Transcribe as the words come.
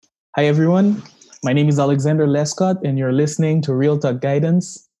Hi, everyone. My name is Alexander Lescott, and you're listening to Real Talk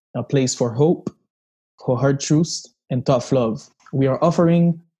Guidance, a place for hope, for hard truths, and tough love. We are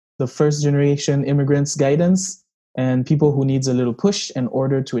offering the first generation immigrants guidance and people who needs a little push in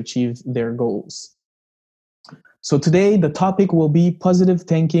order to achieve their goals. So today the topic will be positive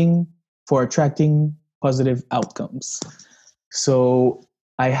thinking for attracting positive outcomes. So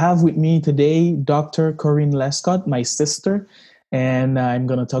I have with me today Dr. Corinne Lescott, my sister, and I'm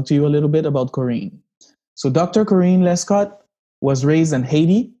going to talk to you a little bit about Corinne. So Dr. Corinne Lescott was raised in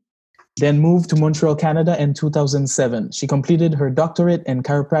Haiti, then moved to Montreal, Canada in 2007. She completed her doctorate in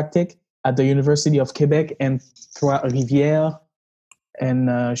chiropractic at the University of Quebec in Trois-Rivières,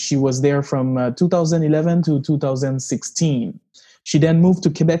 and she was there from 2011 to 2016. She then moved to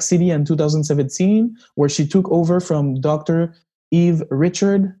Quebec City in 2017, where she took over from Dr. Yves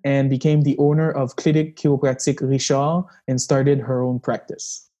Richard and became the owner of Clinique Chiropratique Richard and started her own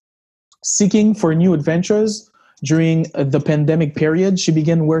practice. Seeking for new adventures during the pandemic period, she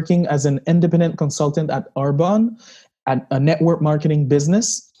began working as an independent consultant at Arbonne, at a network marketing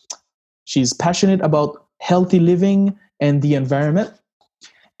business. She's passionate about healthy living and the environment,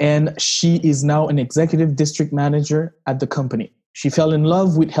 and she is now an executive district manager at the company. She fell in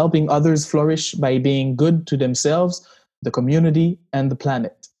love with helping others flourish by being good to themselves, the community, and the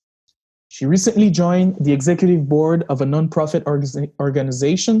planet. She recently joined the executive board of a nonprofit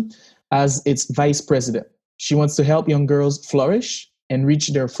organization as its vice president. She wants to help young girls flourish and reach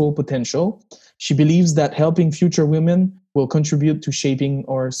their full potential. She believes that helping future women will contribute to shaping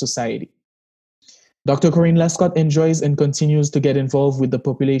our society. Dr. Corinne Lescott enjoys and continues to get involved with the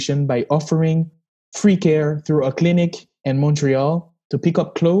population by offering free care through a clinic in Montreal to pick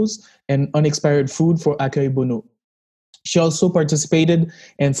up clothes and unexpired food for Accueil Bono. She also participated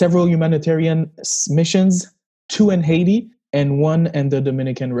in several humanitarian missions, two in Haiti and one in the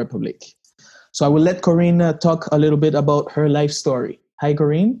Dominican Republic. So I will let Corinne talk a little bit about her life story. Hi,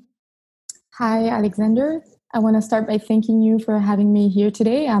 Corinne. Hi, Alexander. I want to start by thanking you for having me here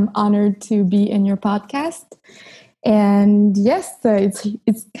today. I'm honored to be in your podcast. And yes, it's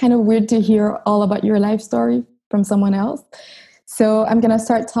kind of weird to hear all about your life story from someone else. So I'm going to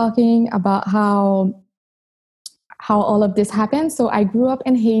start talking about how all of this happened. So I grew up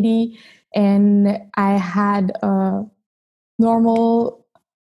in Haiti and I had a normal,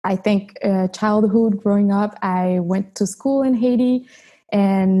 childhood growing up. I went to school in Haiti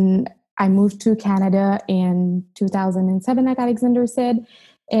and I moved to Canada in 2007, like Alexander said,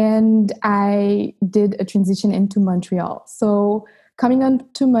 and I did a transition into Montreal. So coming on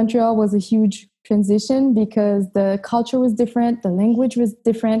to Montreal was a huge transition because the culture was different, the language was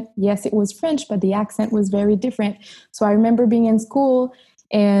different. Yes, it was French, but the accent was very different. So I remember being in school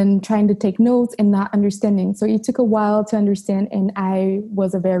and trying to take notes and not understanding. So it took a while to understand, and I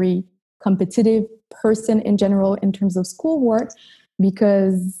was a very competitive person in general in terms of schoolwork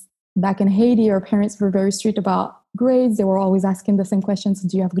because back in Haiti, our parents were very strict about grades. They were always asking the same questions.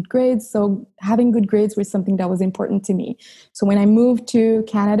 Do you have good grades? So having good grades was something that was important to me. So when I moved to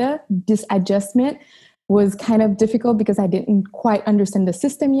Canada, this adjustment was kind of difficult because I didn't quite understand the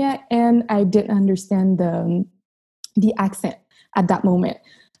system yet. And I didn't understand the accent at that moment.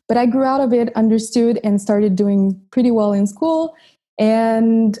 But I grew out of it, understood, and started doing pretty well in school.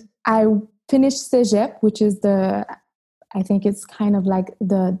 And I finished Cégep, which is I think it's kind of like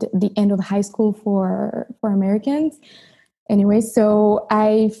the end of high school for Americans. Anyway, so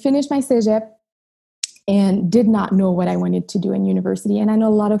I finished my Cégep and did not know what I wanted to do in university. And I know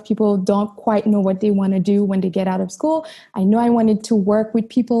a lot of people don't quite know what they want to do when they get out of school. I know I wanted to work with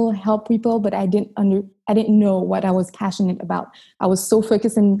people, help people, but I didn't know what I was passionate about. I was so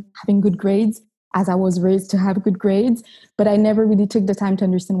focused on having good grades as I was raised to have good grades, but I never really took the time to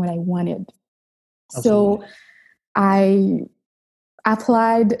understand what I wanted. Absolutely. So I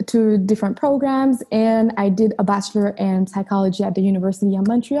applied to different programs and I did a bachelor in psychology at the University of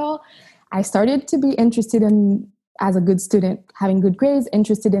Montreal. I started to be interested in, as a good student, having good grades,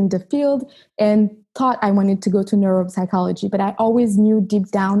 interested in the field, and thought I wanted to go to neuropsychology. But I always knew deep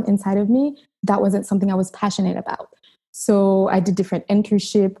down inside of me that wasn't something I was passionate about. So I did different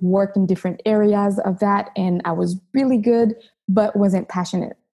internship, worked in different areas of that, and I was really good, but wasn't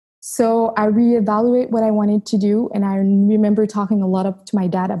passionate. So I reevaluate what I wanted to do. And I remember talking a lot to my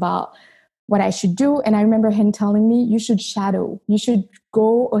dad about what I should do. And I remember him telling me, you should shadow. You should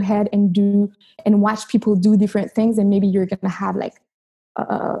go ahead and do and watch people do different things. And maybe you're going to have like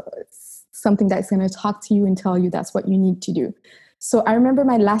something that's going to talk to you and tell you that's what you need to do. So I remember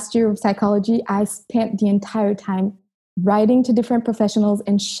my last year of psychology, I spent the entire time writing to different professionals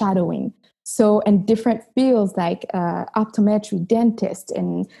and shadowing. So, and different fields like optometry, dentist,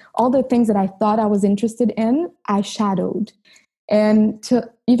 and all the things that I thought I was interested in, I shadowed. And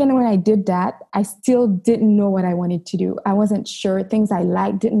even when I did that, I still didn't know what I wanted to do. I wasn't sure. Things I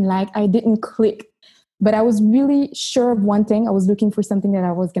liked, didn't like, I didn't click. But I was really sure of one thing. I was looking for something that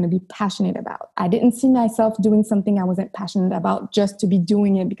I was going to be passionate about. I didn't see myself doing something I wasn't passionate about just to be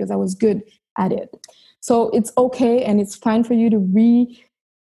doing it because I was good at it. So it's okay, and it's fine for you to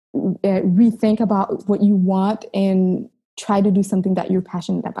rethink about what you want and try to do something that you're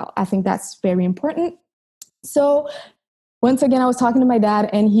passionate about. I think that's very important. So once again, I was talking to my dad,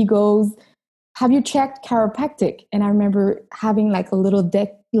 and he goes, "Have you checked chiropractic?" And I remember having like a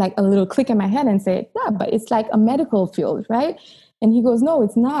little click in my head and say, "Yeah, but it's like a medical field, right?" And he goes, "No,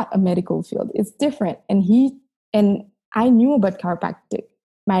 it's not a medical field. It's different." And I knew about chiropractic.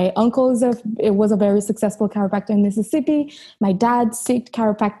 My uncle was a very successful chiropractor in Mississippi. My dad sought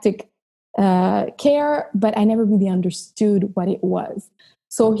chiropractic care, but I never really understood what it was.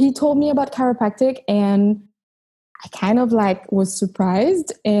 So he told me about chiropractic, and I kind of like was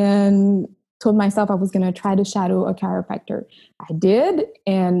surprised and told myself I was going to try to shadow a chiropractor. I did,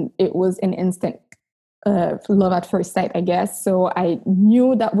 and it was an instant love at first sight, I guess. So I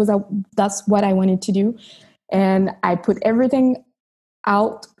knew that's what I wanted to do, and I put everything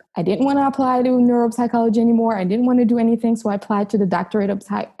out. I didn't want to apply to neuropsychology anymore. I didn't want to do anything, so I applied to the doctorate of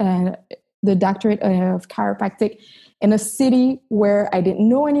chiropractic in a city where I didn't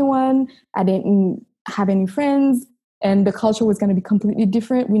know anyone. I didn't have any friends, and the culture was going to be completely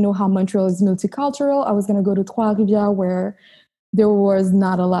different. We know how Montreal is multicultural. I was going to go to Trois-Rivières, where there was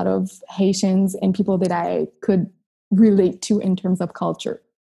not a lot of Haitians and people that I could relate to in terms of culture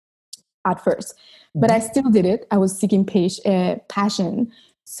at first. But I still did it. I was seeking passion.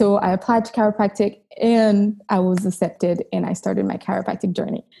 So I applied to chiropractic, and I was accepted, and I started my chiropractic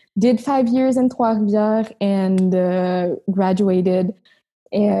journey. Did 5 years in Trois-Rivières and graduated,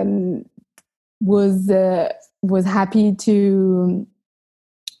 and was happy to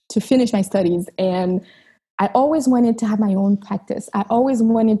finish my studies. And I always wanted to have my own practice. I always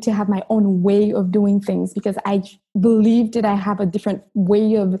wanted to have my own way of doing things because I believed that I have a different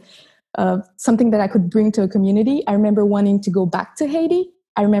way of something that I could bring to a community. I remember wanting to go back to Haiti.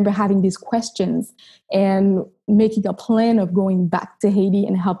 I remember having these questions and making a plan of going back to Haiti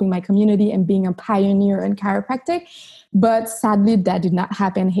and helping my community and being a pioneer in chiropractic. But sadly, that did not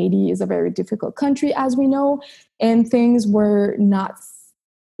happen. Haiti is a very difficult country, as we know, and things were not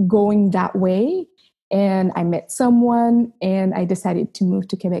going that way. And I met someone, and I decided to move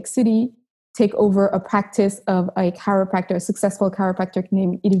to Quebec City, take over a practice of a chiropractor, a successful chiropractor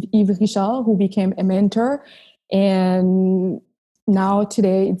named Yves Richard, who became a mentor. And now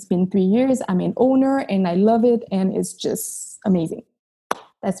today, it's been 3 years. I'm an owner, and I love it, and it's just amazing.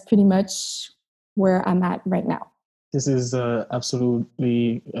 That's pretty much where I'm at right now. This is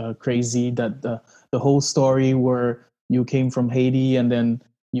absolutely crazy that the whole story where you came from Haiti and then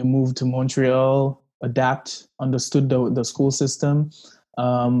you moved to Montreal, understood the school system,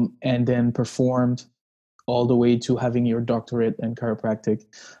 and then performed all the way to having your doctorate in chiropractic.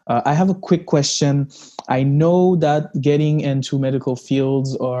 I have a quick question. I know that getting into medical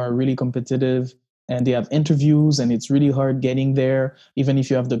fields are really competitive, and they have interviews, and it's really hard getting there. Even if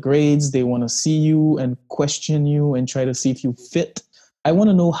you have the grades, they want to see you and question you and try to see if you fit. I want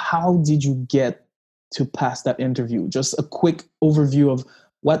to know, how did you get to pass that interview? Just a quick overview of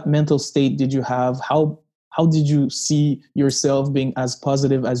what mental state did you have? How did you see yourself being as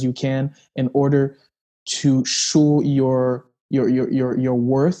positive as you can in order to show your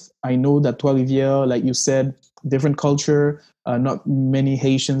worth? I know that Trois-Rivières, like you said, different culture, not many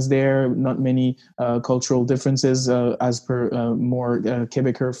Haitians there, not many cultural differences as per more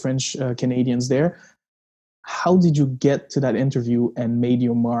Quebecer, French Canadians there. How did you get to that interview and made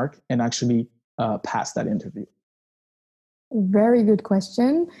your mark and actually pass that interview? Very good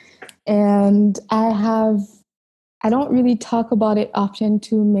question. And I don't really talk about it often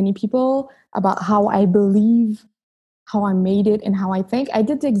to many people about how I believe, how I made it, and how I think. I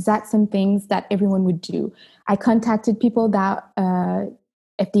did the exact same things that everyone would do. I contacted people that,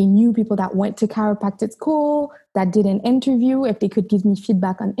 if they knew people that went to chiropractic school, that did an interview, if they could give me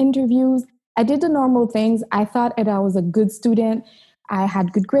feedback on interviews. I did the normal things. I thought that I was a good student. I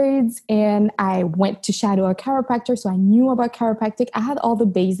had good grades, and I went to shadow a chiropractor, so I knew about chiropractic. I had all the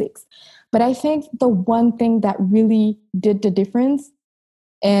basics. But I think the one thing that really did the difference,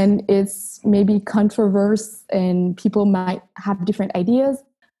 and it's maybe controversial and people might have different ideas,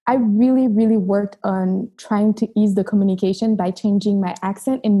 I really, really worked on trying to ease the communication by changing my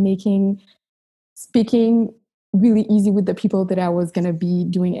accent and speaking really easy with the people that I was going to be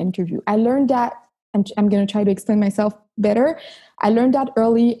doing interview. I learned that, and I'm going to try to explain myself better. I learned that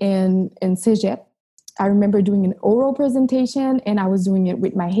early in Cégep. I remember doing an oral presentation, and I was doing it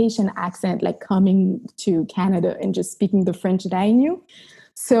with my Haitian accent, like coming to Canada and just speaking the French that I knew.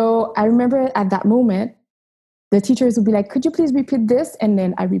 So I remember at that moment, the teachers would be like, could you please repeat this? And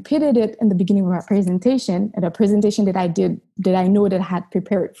then I repeated it in the beginning of my presentation, and a presentation that I did, that I know that I had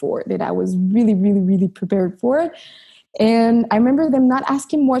prepared for, that I was really, really, really prepared for. And I remember them not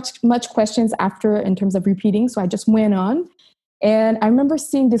asking much questions after in terms of repeating. So I just went on. And I remember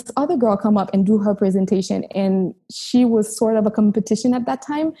seeing this other girl come up and do her presentation. And she was sort of a competition at that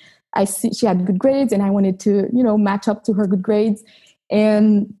time. I see she had good grades, and I wanted to, match up to her good grades.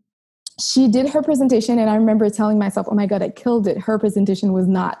 And she did her presentation, and I remember telling myself, oh my God, I killed it. Her presentation was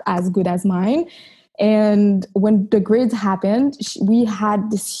not as good as mine. And when the grades happened, we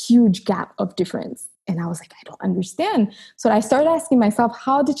had this huge gap of difference. And I was like, I don't understand. So I started asking myself,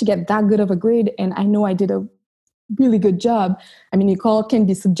 how did she get that good of a grade? And I know I did a really good job. I mean, it can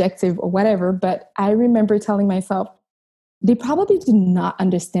be subjective or whatever, but I remember telling myself, they probably did not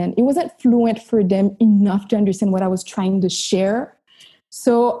understand. It wasn't fluent for them enough to understand what I was trying to share.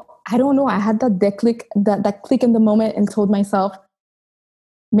 So I don't know. I had that click in the moment and told myself,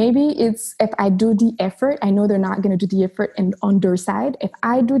 maybe it's if I do the effort, I know they're not going to do the effort and on their side. If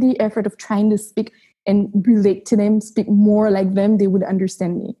I do the effort of trying to speak and relate to them, speak more like them, they would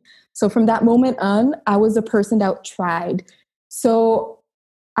understand me. So from that moment on, I was a person that tried. So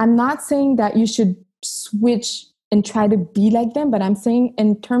I'm not saying that you should switch and try to be like them, but I'm saying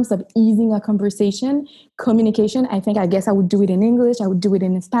in terms of easing a conversation, communication, I guess I would do it in English, I would do it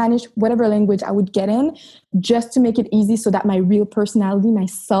in Spanish, whatever language I would get in, just to make it easy so that my real personality,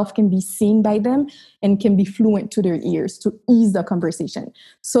 myself, can be seen by them and can be fluent to their ears to ease the conversation.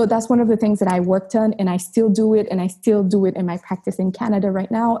 So that's one of the things that I worked on, and I still do it, and I still do it in my practice in Canada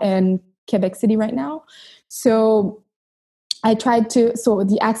right now and Quebec City right now. So so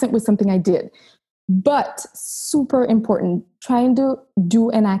the accent was something I did. But super important, trying to do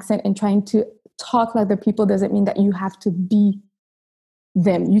an accent and trying to talk like the people doesn't mean that you have to be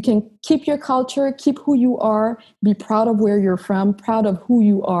them. You can keep your culture, keep who you are, be proud of where you're from, proud of who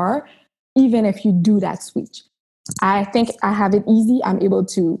you are, even if you do that switch. I think I have it easy. I'm able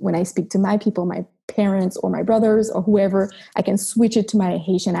to, when I speak to my people, my parents or my brothers or whoever, I can switch it to my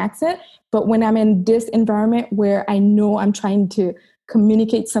Haitian accent. But when I'm in this environment where I know I'm trying to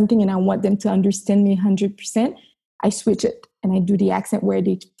communicate something and I want them to understand me 100%, I switch it and I do the accent where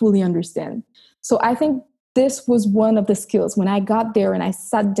they fully understand. So I think this was one of the skills. When I got there and I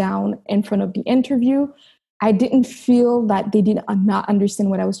sat down in front of the interview, I didn't feel that they did not understand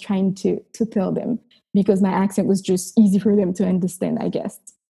what I was trying to tell them, because my accent was just easy for them to understand, I guess.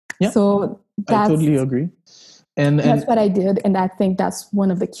 Yeah, so I totally agree. And that's what I did. And I think that's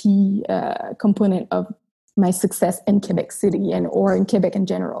one of the key component of my success in Quebec City or in Quebec in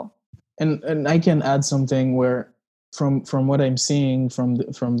general. And I can add something where from what I'm seeing from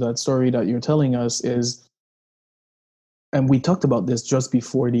that story that you're telling us is, and we talked about this just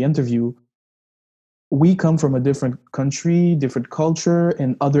before the interview, we come from a different country, different culture,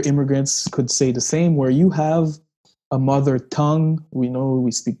 and other immigrants could say the same, where you have a mother tongue. We know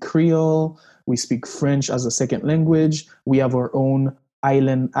we speak Creole, we speak French as a second language, we have our own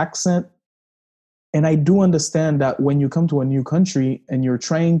island accent. And I do understand that when you come to a new country and you're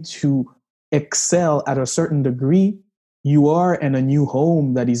trying to excel at a certain degree, you are in a new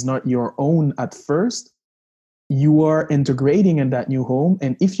home that is not your own at first. You are integrating in that new home.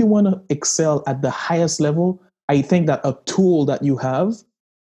 And if you want to excel at the highest level, I think that a tool that you have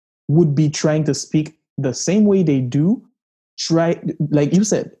would be trying to speak the same way they do. Try, like you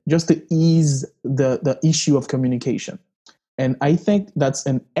said, just to ease the issue of communication. And I think that's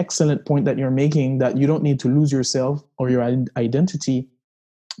an excellent point that you're making, that you don't need to lose yourself or your identity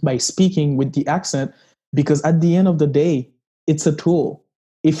by speaking with the accent, because at the end of the day, it's a tool.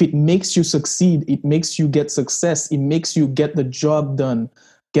 If it makes you succeed, it makes you get success, it makes you get the job done,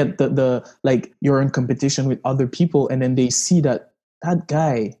 get the like you're in competition with other people, and then they see that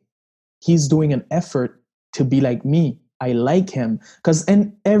guy, he's doing an effort to be like me. I like him. Because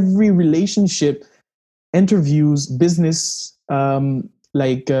in every relationship, interviews, business,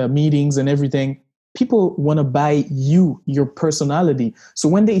 meetings and everything, people want to buy you, your personality. So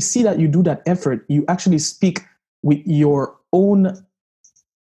when they see that you do that effort, you actually speak with your own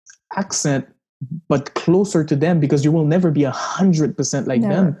accent, but closer to them, because you will never be 100% like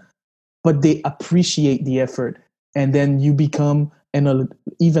them, but they appreciate the effort. And then you become in an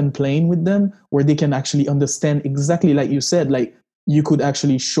even plane with them, where they can actually understand exactly like you said, like you could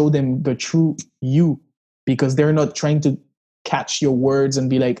actually show them the true you. because they're not trying to catch your words and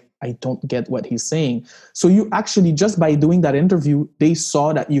be like, I don't get what he's saying. So you actually, just by doing that interview, they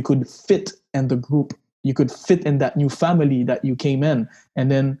saw that you could fit in the group, you could fit in that new family that you came in.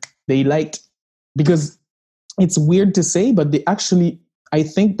 And then they liked, because it's weird to say, but they actually, I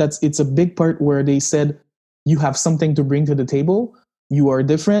think it's a big part where they said, you have something to bring to the table. You are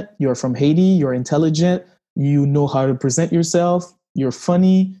different. You're from Haiti. You're intelligent. You know how to present yourself. You're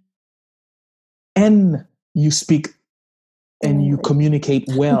funny. And you speak and you communicate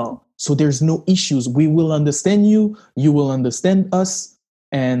well. So there's no issues. We will understand you. You will understand us.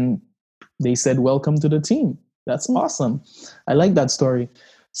 And they said, welcome to the team. That's awesome. I like that story.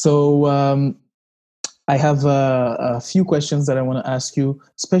 So I have a few questions that I want to ask you,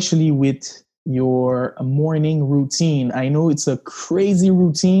 especially with your morning routine. I know it's a crazy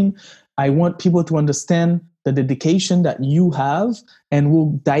routine. I want people to understand the dedication that you have, and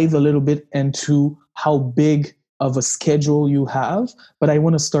we'll dive a little bit into how big of a schedule you have. But I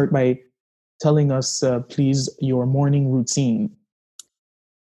want to start by telling us, please, your morning routine.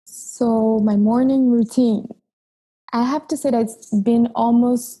 So my morning routine, I have to say that it's been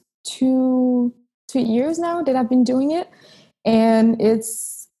almost two years now that I've been doing it. And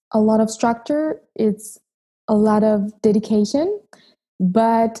it's a lot of structure. It's a lot of dedication.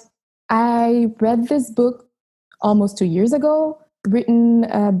 But I read this book almost 2 years ago, written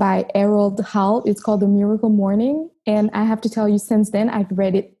by Errol Hall. It's called The Miracle Morning. And I have to tell you, since then, I've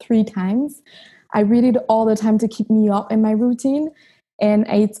read it 3 times. I read it all the time to keep me up in my routine. And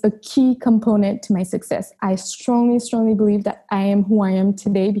it's a key component to my success. I strongly, strongly believe that I am who I am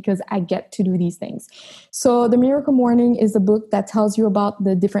today because I get to do these things. So The Miracle Morning is a book that tells you about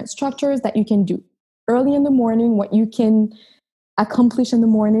the different structures that you can do early in the morning, what you can accomplish in the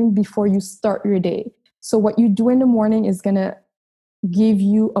morning before you start your day. So what you do in the morning is going to give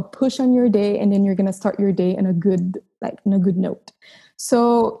you a push on your day, and then you're going to start your day in a good note.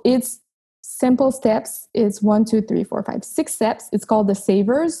 So it's simple steps. It's 1, 2, 3, 4, 5, 6 steps. It's called the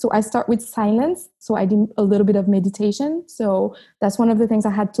savers. So I start with silence. So I did a little bit of meditation. So that's one of the things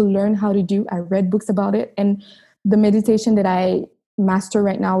I had to learn how to do. I read books about it. And the meditation that I master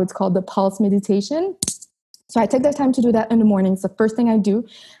right now, it's called the Pulse meditation. So I take the time to do that in the morning. It's the first thing I do.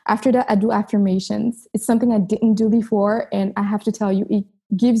 After that, I do affirmations. It's something I didn't do before. And I have to tell you, it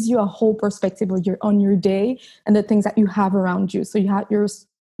gives you a whole perspective on your day and the things that you have around you. So you're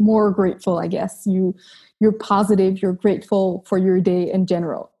more grateful, I guess. You're positive, you're grateful for your day in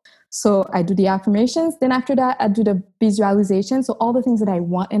general. So I do the affirmations. Then after that, I do the visualization. So all the things that I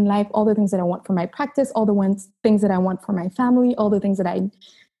want in life, all the things that I want for my practice, all the things that I want for my family, all the things that I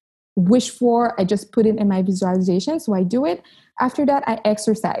wish for, I just put it in my visualization. So I do it. After that, I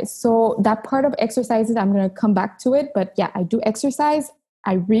exercise. So that part of exercises, I'm going to come back to it. But yeah, I do exercise.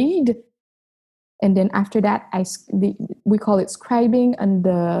 I read. And then after that, we call it scribing on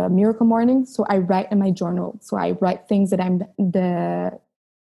the Miracle Morning. So I write in my journal. So I write things that I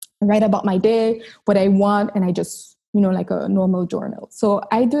write about my day, what I want, and I just, like a normal journal. So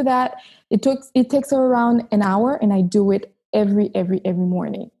I do that. It takes around an hour, and I do it every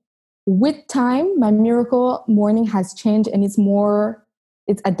morning. With time, my Miracle Morning has changed, and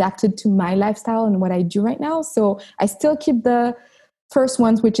it's adapted to my lifestyle and what I do right now. So I still keep the first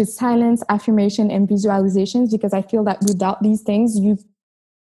ones, which is silence, affirmation, and visualizations, because I feel that without these things,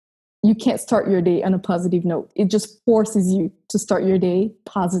 you can't start your day on a positive note. It just forces you to start your day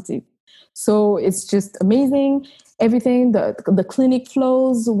positive. So it's just amazing. Everything, the clinic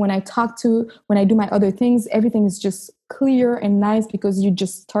flows, when I do my other things, everything is just clear and nice because you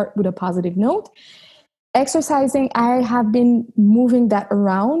just start with a positive note. Exercising, I have been moving that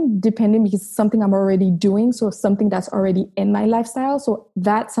around depending, because it's something I'm already doing. So something that's already in my lifestyle. So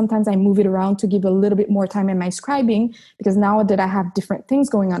that sometimes I move it around to give a little bit more time in my scribing, because now that I have different things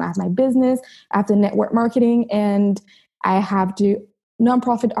going on, I have my business, I have the network marketing, and I have the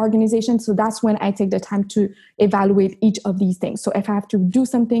nonprofit organization. So that's when I take the time to evaluate each of these things. So if I have to do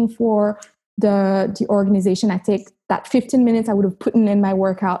something for the organization, I take that 15 minutes I would have put in my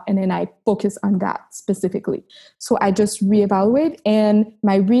workout, and then I focus on that specifically. So I just reevaluate. And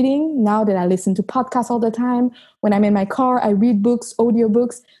my reading, now that I listen to podcasts all the time, when I'm in my car, I read books,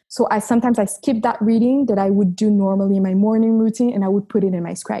 audiobooks. So sometimes I skip that reading that I would do normally in my morning routine, and I would put it in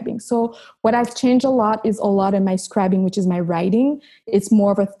my scribing. So what I've changed a lot is a lot in my scribing, which is my writing. It's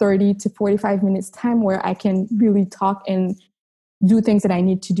more of a 30 to 45 minutes time where I can really talk and do things that I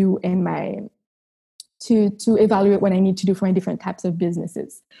need to do in to evaluate what I need to do for my different types of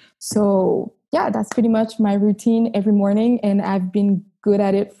businesses. So yeah, that's pretty much my routine every morning. And I've been good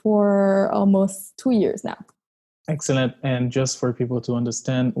at it for almost 2 years now. Excellent. And just for people to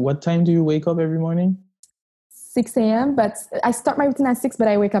understand, what time do you wake up every morning? 6 a.m., but I start my routine at 6, but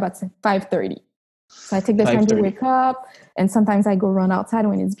I wake up at 5:30. So I take the time to 5:30. wake up, and sometimes I go run outside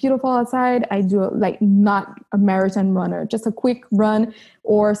when it's beautiful outside. I do like not a marathon runner, just a quick run,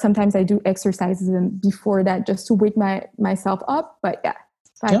 or sometimes I do exercises and before that just to wake myself up. But yeah,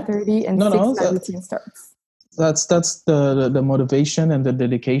 5:30 and 6 my routine starts. That's the motivation and the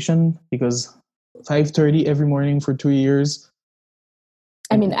dedication, because 5:30 every morning for 2 years.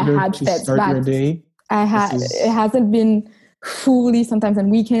 I mean, I had feds start your day. It hasn't been fully. Sometimes on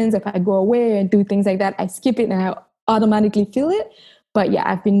weekends, if I go away and do things like that, I skip it and I automatically feel it. But yeah,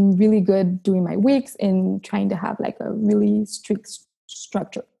 I've been really good doing my weeks and trying to have like a really strict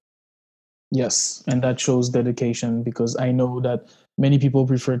structure. Yes, and that shows dedication, because I know that many people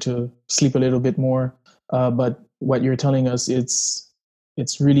prefer to sleep a little bit more. But what you're telling us, it's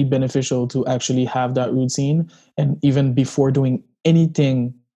really beneficial to actually have that routine, and even before doing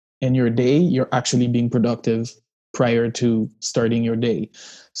anything in your day, you're actually being productive prior to starting your day.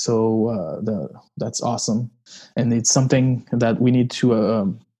 So that's awesome, and it's something that we need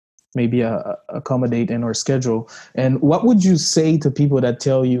to maybe accommodate in our schedule. And what would you say to people that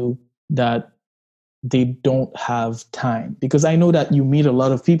tell you that they don't have time? Because I know that you meet a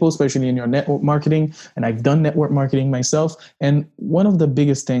lot of people, especially in your network marketing, and I've done network marketing myself. And one of the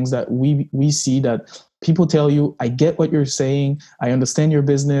biggest things that we see, that people tell you, I get what you're saying, I understand your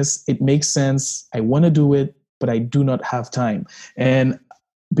business, it makes sense, I want to do it, but I do not have time. And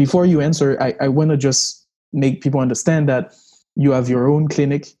before you answer, I want to just make people understand that you have your own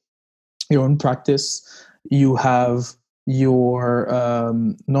clinic, your own practice, you have your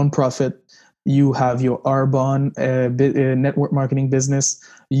nonprofit, you have your Arbonne network marketing business.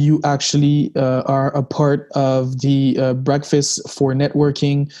 You actually are a part of the Breakfast for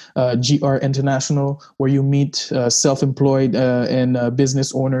Networking, GR International, where you meet self-employed and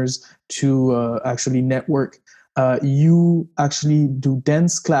business owners to actually network. You actually do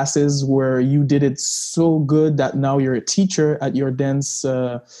dance classes where you did it so good that now you're a teacher at your dance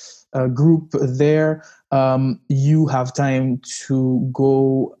group there. You have time to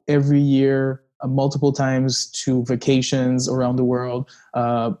go every year multiple times to vacations around the world.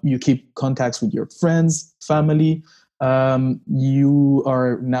 You keep contacts with your friends, family. You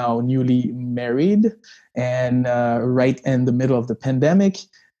are now newly married and right in the middle of the pandemic.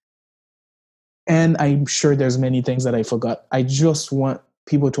 And I'm sure there's many things that I forgot. I just want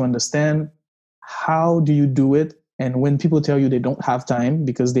people to understand, how do you do it? And when people tell you they don't have time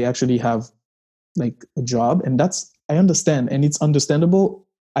because they actually have like a job, and that's, I understand, and it's understandable.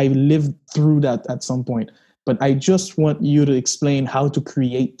 I lived through that at some point, but I just want you to explain how to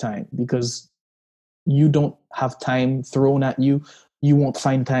create time, because you don't have time thrown at you. You won't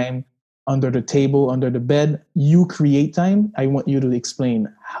find time under the table, under the bed. You create time. I want you to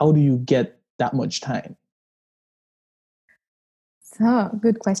explain, how do you get that much time? So,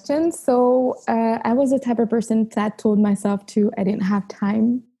 good question. So, I was the type of person that told myself I didn't have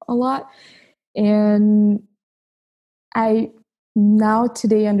time a lot. And I now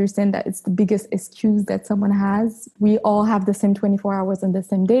today understand that it's the biggest excuse that someone has. We all have the same 24 hours in the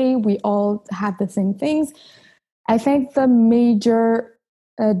same day. We all have the same things. I think the major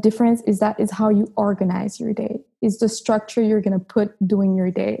difference is how you organize your day, is the structure you're going to put during your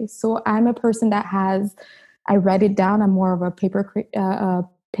day. So I'm a person that I write it down. I'm more of a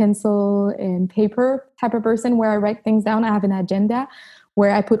pencil and paper type of person, where I write things down. I have an agenda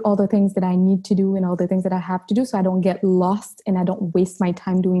where I put all the things that I need to do and all the things that I have to do, so I don't get lost and I don't waste my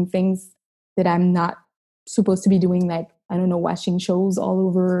time doing things that I'm not supposed to be doing, like, I don't know, watching shows all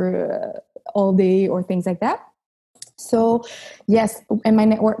over all day or things like that. So yes, in my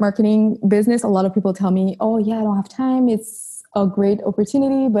network marketing business, a lot of people tell me, oh yeah, I don't have time. It's a great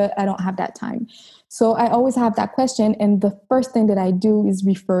opportunity, but I don't have that time. So I always have that question. And the first thing that I do is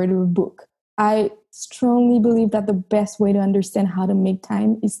refer to a book. I strongly believe that the best way to understand how to make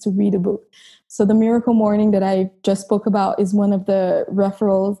time is to read a book. So the Miracle Morning that I just spoke about is one of the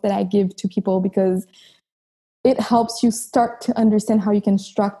referrals that I give to people, because it helps you start to understand how you can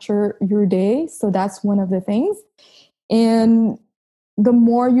structure your day. So that's one of the things. And the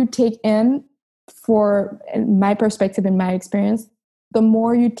more you take in, for my perspective and my experience, the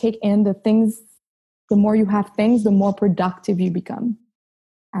more you take in the things, the more you have things, the more productive you become.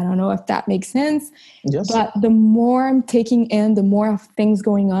 I don't know if that makes sense. Yes. But the more I'm taking in, the more of things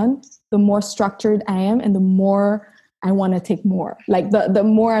going on, the more structured I am, and the more I want to take more. Like the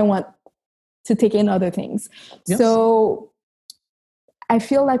more I want to take in other things. Yes. So I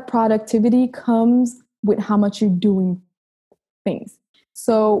feel like productivity comes with how much you're doing things.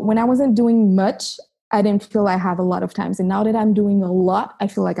 So when I wasn't doing much, I didn't feel I have a lot of times. And now that I'm doing a lot, I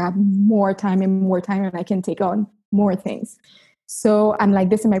feel like I have more time and I can take on more things. So I'm like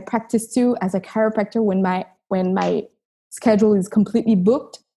this in my practice too. As a chiropractor, when my schedule is completely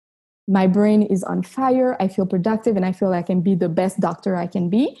booked, my brain is on fire. I feel productive and I feel I can be the best doctor I can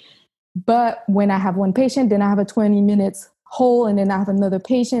be. But when I have one patient, then I have a 20 minutes hole, and then I have another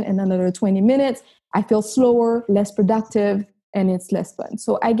patient and another 20 minutes. I feel slower, less productive, and it's less fun.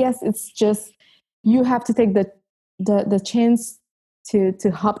 So I guess it's just, you have to take the chance to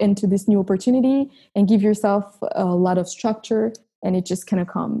hop into this new opportunity and give yourself a lot of structure, and it just kind of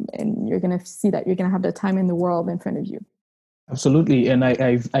come, and you're going to see that you're going to have the time in the world in front of you. Absolutely. And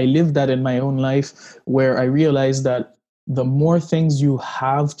I lived that in my own life, where I realized that the more things you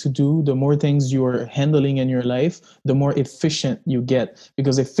have to do, the more things you're handling in your life, the more efficient you get.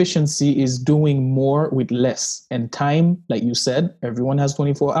 Because efficiency is doing more with less. And time, like you said, everyone has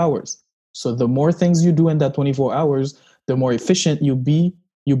 24 hours. So the more things you do in that 24 hours, the more efficient you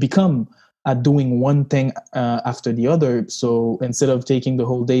become at doing one thing after the other. So instead of taking the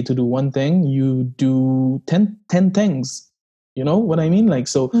whole day to do one thing, you do 10 things. You know what I mean? Like,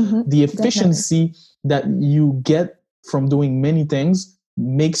 so the efficiency definitely that you get from doing many things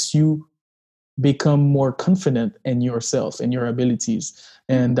makes you become more confident in yourself and your abilities.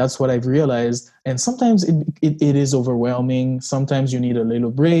 And that's what I've realized. And sometimes it is overwhelming. Sometimes you need a little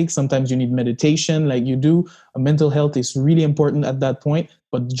break. Sometimes you need meditation, like you do. Mental health is really important at that point.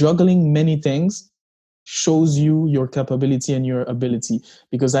 But juggling many things shows you your capability and your ability.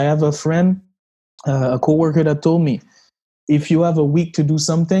 Because I have a friend, a coworker, that told me, if you have a week to do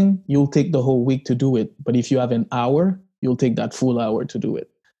something, you'll take the whole week to do it. But if you have an hour, you'll take that full hour to do it.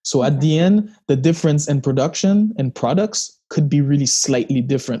 So at the end, the difference in production and products could be really slightly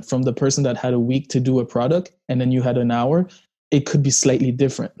different from the person that had a week to do a product and then you had an hour. It could be slightly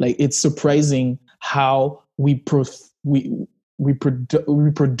different. Like, it's surprising how we produce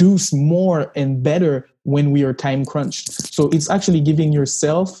more and better when we are time crunched. So it's actually giving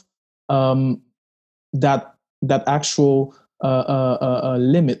yourself that actual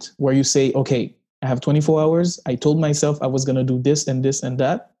limit where you say, okay, I have 24 hours. I told myself I was going to do this and this and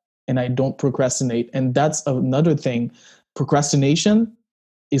that, and I don't procrastinate. And that's another thing. Procrastination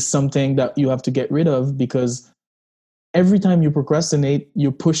is something that you have to get rid of, because every time you procrastinate,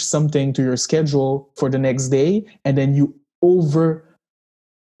 you push something to your schedule for the next day, and then you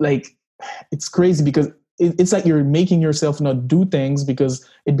it's crazy, because it's like you're making yourself not do things because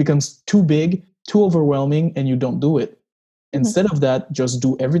it becomes too big, too overwhelming, and you don't do it. Instead of that, just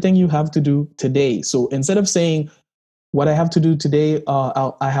do everything you have to do today. So instead of saying, what I have to do today,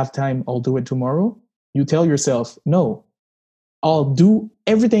 I have time, I'll do it tomorrow, you tell yourself, no, I'll do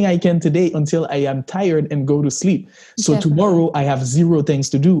everything I can today until I am tired and go to sleep. So tomorrow I have 0 things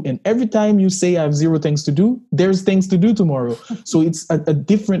to do. And every time you say I have 0 things to do, there's things to do tomorrow. So it's a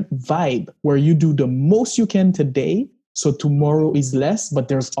different vibe where you do the most you can today. So tomorrow is less, but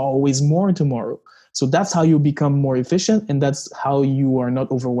there's always more tomorrow. So that's how you become more efficient, and that's how you are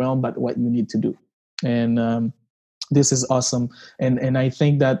not overwhelmed by what you need to do. And this is awesome. And I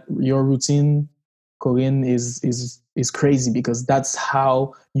think that your routine, Corinne, is crazy, because that's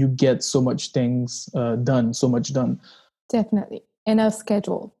how you get so much things done, so much done. Definitely. And a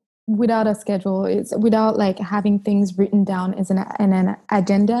schedule. Without a schedule, it's without like having things written down as an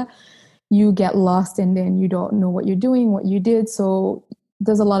agenda, you get lost, and then you don't know what you're doing, what you did. So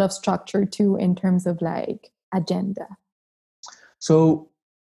there's a lot of structure too in terms of like agenda. So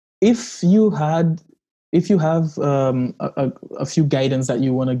if you have a few guidance that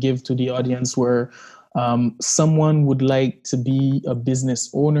you want to give to the audience, where someone would like to be a business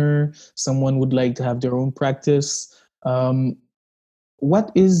owner, someone would like to have their own practice,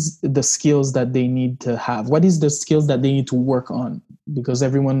 what is the skills that they need to have? What is the skills that they need to work on? Because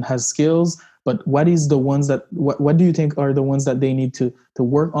everyone has skills, but what is the ones that, what do you think are the ones that they need to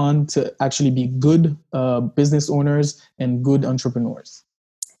work on to actually be good business owners and good entrepreneurs?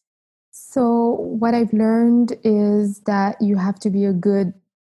 So what I've learned is that you have to be a good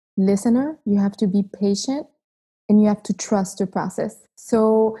listener, you have to be patient, and you have to trust the process.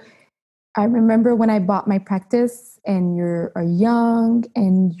 So I remember when I bought my practice, and you're young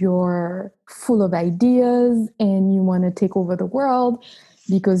and you're full of ideas and you want to take over the world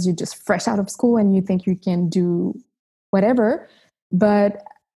because you're just fresh out of school and you think you can do whatever. But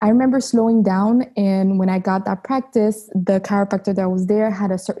I remember slowing down, and when I got that practice, the chiropractor that was there had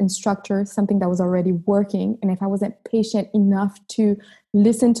a certain structure, something that was already working. And if I wasn't patient enough to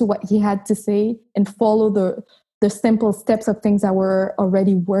listen to what he had to say and follow the simple steps of things that were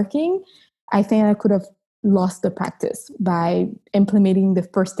already working, I think I could have lost the practice by implementing the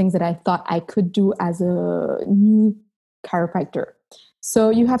first things that I thought I could do as a new chiropractor. So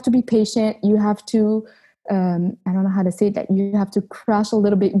you have to be patient. You have to, I don't know how to say that. You have to crush a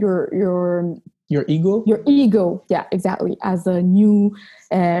little bit your ego. Your ego, yeah, exactly. As a new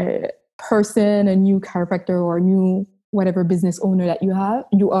person, a new chiropractor, or a new whatever business owner that you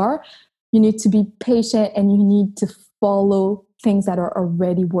need to be patient and you need to follow things that are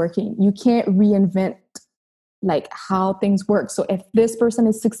already working. You can't reinvent like how things work. So if this person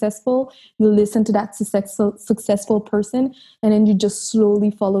is successful, you listen to that successful person, and then you just slowly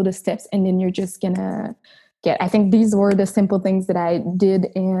follow the steps, and then you're just gonna I think these were the simple things that I did,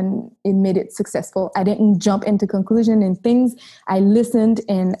 and it made it successful. I didn't jump into conclusion and things. I listened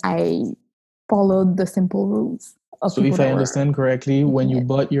and I followed the simple rules. So if I understand correctly, when you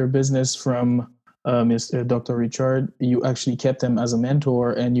bought your business from Mr. Dr. Richard, you actually kept him as a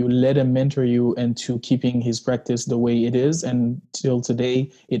mentor and you let him mentor you into keeping his practice the way it is. And till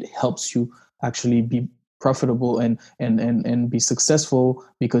today, it helps you actually be profitable and be successful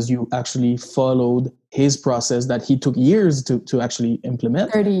because you actually followed his process that he took years to actually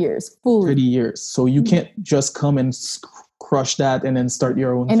implement. 30 years, fully. 30 years. So you can't just come and crush that and then start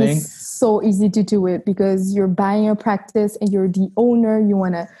your own thing. It's so easy to do it because you're buying a practice and you're the owner. You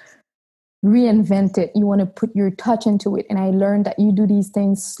want to reinvent it. You want to put your touch into it. And I learned that you do these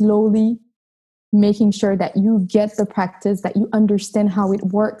things slowly, making sure that you get the practice, that you understand how it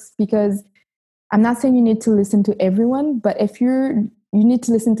works. Because I'm not saying you need to listen to everyone, but if you need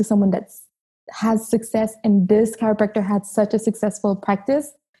to listen to someone that has success, and this chiropractor had such a successful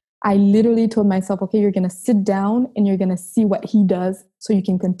practice, I literally told myself, okay, you're going to sit down and you're going to see what he does so you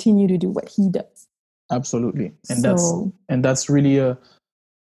can continue to do what he does. Absolutely. And that's really a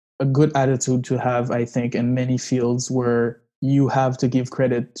good attitude to have, I think, in many fields where you have to give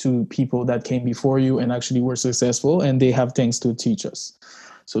credit to people that came before you and actually were successful and they have things to teach us.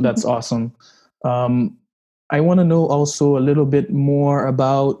 So that's awesome. I want to know also a little bit more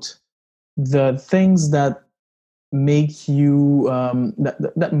about the things that make you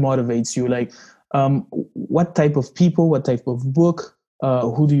that motivates you, like what type of people, what type of book,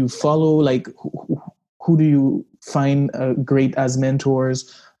 who do you follow, like who do you find great as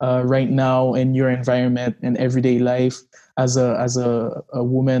mentors right now in your environment and everyday life as a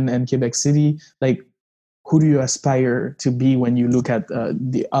woman in Quebec City? Like, who do you aspire to be when you look at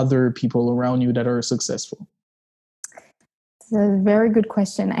the other people around you that are successful? It's a very good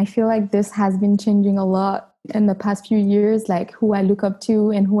question. I feel like this has been changing a lot in the past few years, like who I look up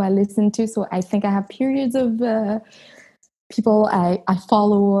to and who I listen to. So I think I have periods of people I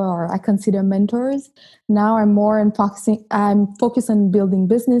follow or I consider mentors. Now I'm focused on building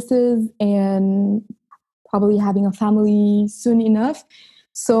businesses and probably having a family soon enough.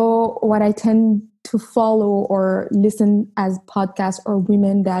 So what I tend to follow or listen as podcasts or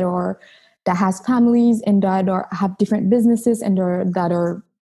women that has families and that have different businesses and that are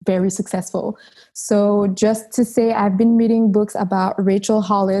very successful. So just to say, I've been reading books about Rachel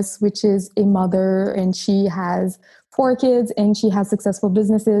Hollis, which is a mother, and she has 4 kids and she has successful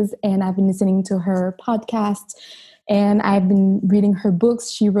businesses. And I've been listening to her podcasts and I've been reading her books.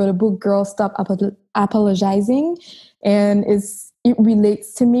 She wrote a book, Girl Stop Apologizing. And it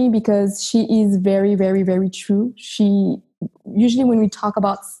relates to me because she is very, very, very true. Usually when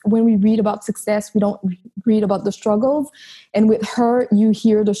we read about success, we don't read about the struggles. And with her, you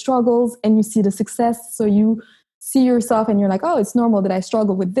hear the struggles and you see the success. So you see yourself and you're like, oh, it's normal that I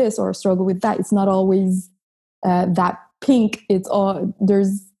struggle with this or struggle with that. It's not always that pink.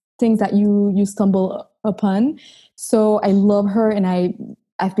 There's things that you stumble upon. So I love her and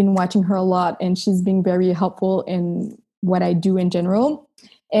I've been watching her a lot and she's been very helpful in what I do in general.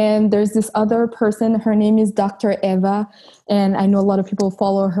 And there's this other person, her name is Dr. Eva, and I know a lot of people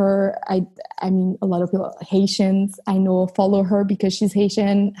follow her. I mean, a lot of people, Haitians, I know follow her because she's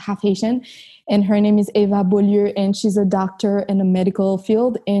Haitian, half Haitian, and her name is Eva Beaulieu, and she's a doctor in a medical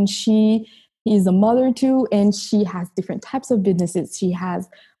field, and she is a mother too, and she has different types of businesses. She has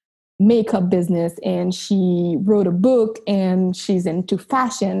makeup business and she wrote a book and she's into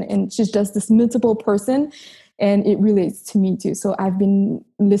fashion and she's just this multiple person. And it relates to me too. So I've been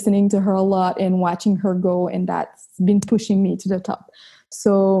listening to her a lot and watching her go, and that's been pushing me to the top.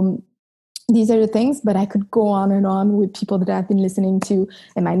 So these are the things, but I could go on and on with people that I've been listening to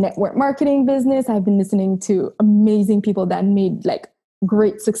in my network marketing business. I've been listening to amazing people that made like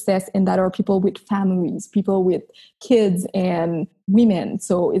great success, and that are people with families, people with kids and women.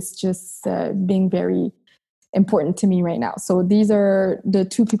 So it's just being very important to me right now. So these are the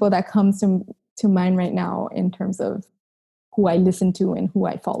 2 people that comes to mind right now in terms of who I listen to and who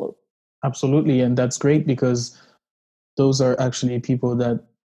I follow. Absolutely. And that's great because those are actually people that,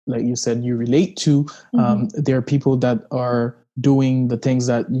 like you said, you relate to. They're people that are doing the things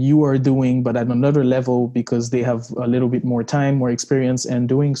that you are doing, but at another level because they have a little bit more time, more experience in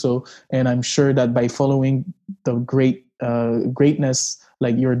doing so. And I'm sure that by following the greatness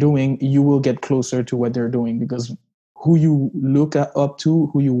like you're doing, you will get closer to what they're doing because who you look up to,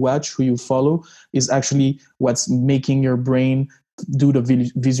 who you watch, who you follow is actually what's making your brain do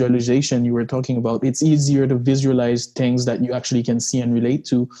the visualization you were talking about. It's easier to visualize things that you actually can see and relate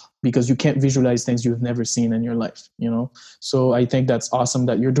to because you can't visualize things you've never seen in your life, you know? So I think that's awesome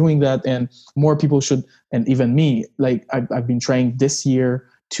that you're doing that, and more people should, and even me, like I've been trying this year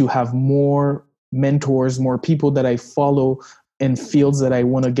to have more mentors, more people that I follow in fields that I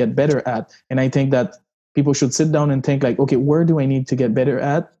want to get better at. And I think that people should sit down and think like, okay, where do I need to get better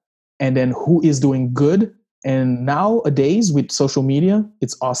at? And then who is doing good? And nowadays with social media,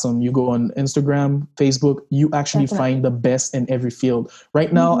 it's awesome. You go on Instagram, Facebook, you actually find the best in every field.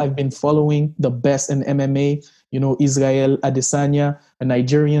 Right now, I've been following the best in MMA, you know, Israel Adesanya, a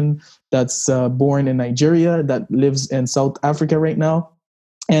Nigerian that's born in Nigeria that lives in South Africa right now.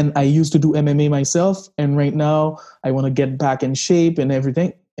 And I used to do MMA myself. And right now I want to get back in shape and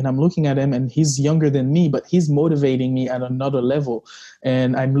everything. And I'm looking at him and he's younger than me, but he's motivating me at another level.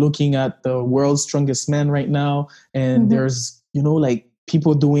 And I'm looking at the world's strongest man right now. And there's, you know, like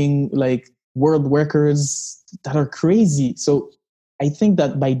people doing like world records that are crazy. So I think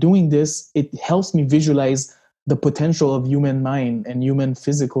that by doing this, it helps me visualize the potential of human mind and human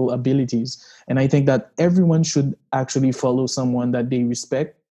physical abilities. And I think that everyone should actually follow someone that they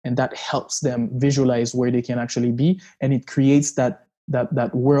respect, and that helps them visualize where they can actually be. And it creates that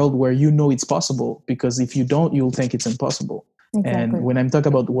world where you know it's possible, because if you don't, you'll think it's impossible. Exactly. And when I'm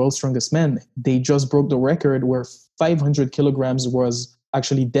talking about the world's strongest men, they just broke the record where 500 kilograms was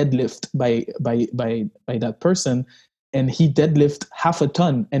actually deadlift by that person, and he deadlift half a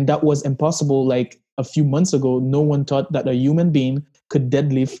ton, and that was impossible. Like a few months ago, no one thought that a human being could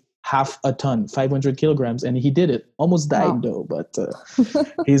deadlift half a ton, 500 kilograms, and he did it. Almost died though, but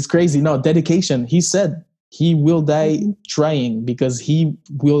he's crazy. No, dedication. He said he will die trying, because he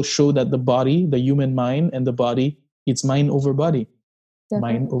will show that the body, the human mind and the body, it's mind over body.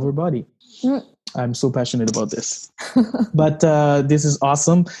 Definitely. Mind over body. I'm so passionate about this. But this is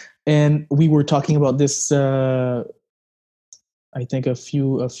awesome. And we were talking about this, I think a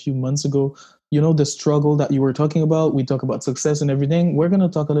few months ago. You know, the struggle that you were talking about, we talk about success and everything. We're going to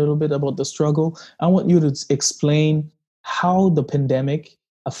talk a little bit about the struggle. I want you to explain how the pandemic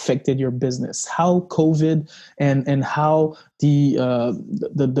affected your business, how COVID and how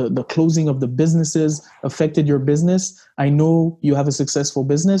the closing of the businesses affected your business. I know you have a successful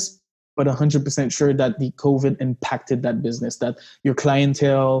business, but 100% sure that the COVID impacted that business, that your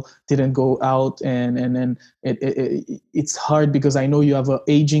clientele didn't go out, and it's hard because I know you have an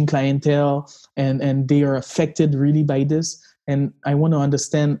aging clientele, and they are affected really by this. And I want to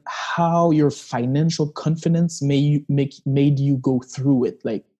understand how your financial confidence made you go through it.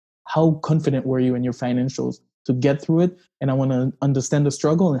 Like, how confident were you in your financials to get through it? And I want to understand the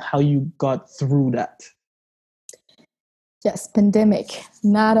struggle and how you got through that. Yes, pandemic,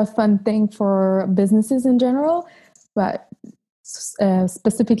 not a fun thing for businesses in general, but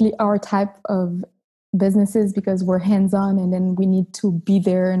specifically our type of businesses, because we're hands-on and then we need to be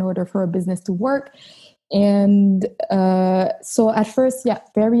there in order for a business to work. And so at first,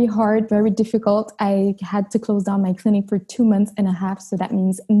 very hard, very difficult. I had to close down my clinic for 2.5 months. So that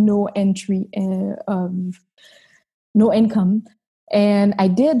means no entry of no income. And I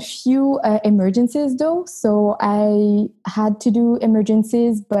did few emergencies though. So I had to do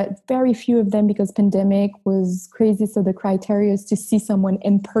emergencies, but very few of them because pandemic was crazy. So the criteria to see someone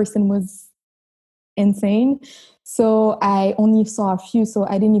in person was insane. So I only saw a few. So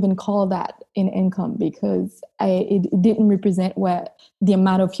I didn't even call that in income because it didn't represent what the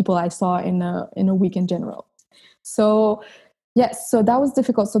amount of people I saw in a week in general. So yes, so that was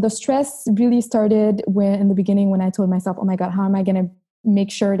difficult. So the stress really started in the beginning when I told myself, oh my God, how am I going to make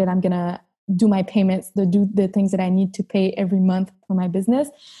sure that I'm going to do my payments, do the things that I need to pay every month for my business.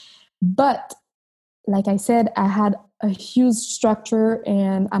 But like I said, I had a huge structure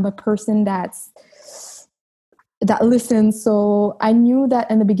and I'm a person that listens. So I knew that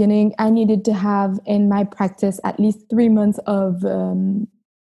in the beginning, I needed to have in my practice at least 3 months of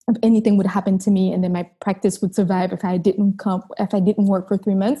anything would happen to me, and then my practice would survive if I didn't work for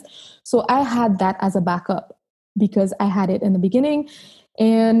 3 months. So I had that as a backup because I had it in the beginning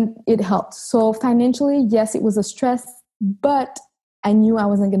and it helped. So financially, yes, it was a stress, but I knew I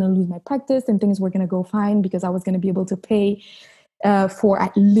wasn't going to lose my practice and things were going to go fine because I was going to be able to pay for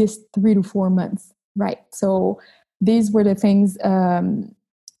at least 3 to 4 months, right? So these were the things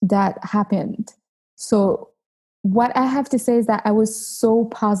that happened. So what I have to say is that I was so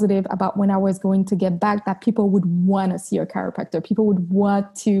positive about when I was going to get back that people would want to see a chiropractor. People would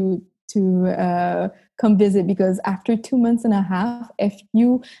want to come visit, because after 2 months and a half, if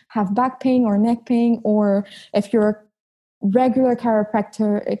you have back pain or neck pain, or if you're a regular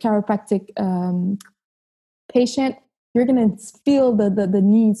chiropractic patient, you're going to feel the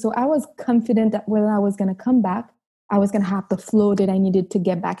need. So I was confident that when I was going to come back, I was going to have the flow that I needed to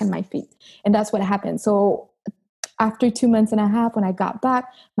get back on my feet. And that's what happened. So after 2 months and a half, when I got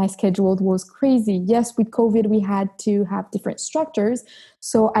back, my schedule was crazy. Yes, with COVID, we had to have different structures.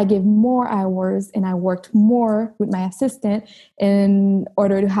 So I gave more hours and I worked more with my assistant in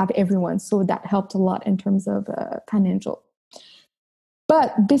order to have everyone. So that helped a lot in terms of financial.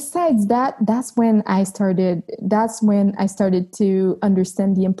 But besides that, that's when I started to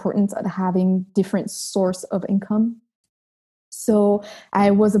understand the importance of having different source of income. So I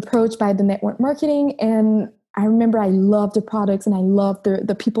was approached by the network marketing, and I remember I loved the products and I loved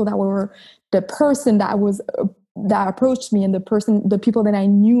the people that were the person that that approached me, and the people that I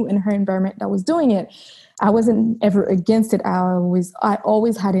knew in her environment that was doing it. I wasn't ever against it. I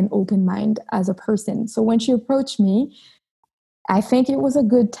always had an open mind as a person. So when she approached me, I think it was a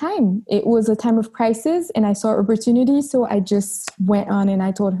good time. It was a time of crisis and I saw opportunity. So I just went on and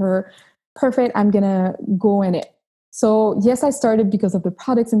I told her, perfect, I'm going to go in it. So yes, I started because of the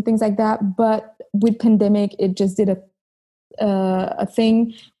products and things like that. But with pandemic, it just did a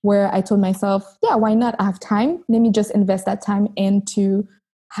thing where I told myself, yeah, why not? I have time. Let me just invest that time into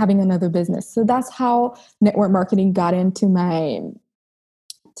having another business. So that's how network marketing got into my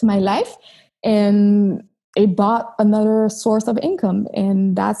life. And it brought another source of income,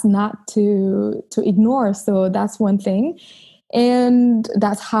 and that's not to ignore. So that's one thing. And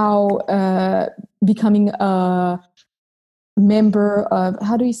that's how becoming a member of,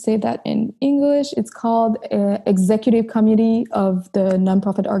 how do you say that in English? It's called executive committee of the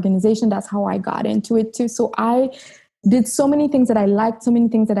nonprofit organization. That's how I got into it too. So I did so many things that I liked, so many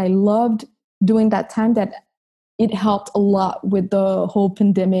things that I loved during that time, that it helped a lot with the whole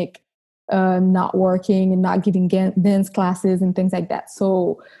pandemic, not working and not giving dance classes and things like that.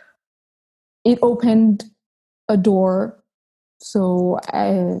 So it opened a door. So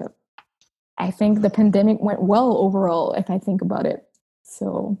I think the pandemic went well overall, if I think about it.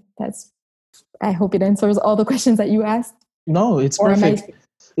 So I hope it answers all the questions that you asked. No, it's perfect.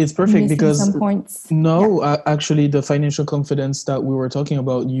 It's perfect because some points? Actually, the financial confidence that we were talking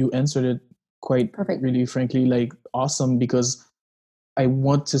about, you answered it quite perfect. Really, frankly, like awesome. Because I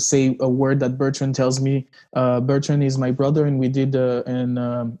want to say a word that Bertrand tells me. Bertrand is my brother, and we did a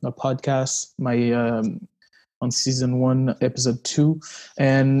podcast on season 1, episode 2,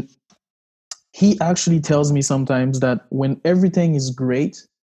 and he actually tells me sometimes that when everything is great,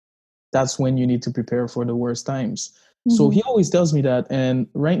 that's when you need to prepare for the worst times. Mm-hmm. So he always tells me that. And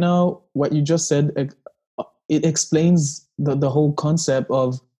right now, what you just said, it explains the whole concept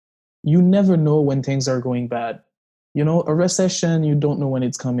of you never know when things are going bad. You know, a recession, you don't know when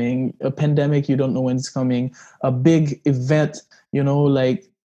it's coming. A pandemic, you don't know when it's coming. A big event, you know, like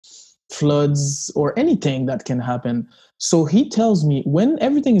floods or anything that can happen. So he tells me when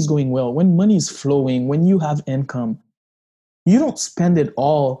everything is going well, when money is flowing, when you have income, you don't spend it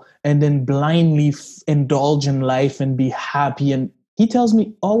all and then blindly indulge in life and be happy. And he tells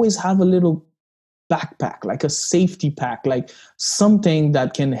me always have a little backpack, like a safety pack, like something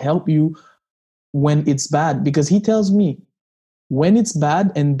that can help you when it's bad. Because he tells me when it's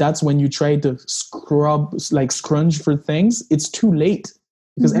bad, and that's when you try to scrunch for things, it's too late,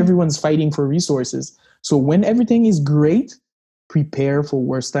 because everyone's fighting for resources. So when everything is great, prepare for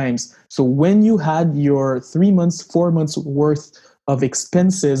worse times. So when you had your 3 months, 4 months worth of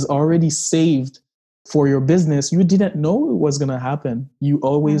expenses already saved for your business, you didn't know it was going to happen. You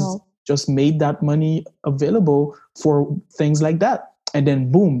always just made that money available for things like that. And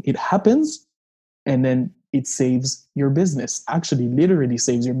then boom, it happens. And then it saves your business. Actually, literally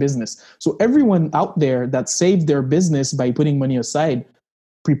saves your business. So everyone out there that saved their business by putting money aside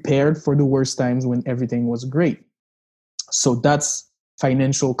prepared for the worst times when everything was great. So that's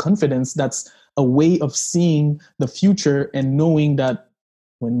financial confidence. That's a way of seeing the future and knowing that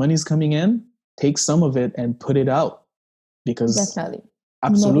when money's coming in, take some of it and put it out. Because definitely,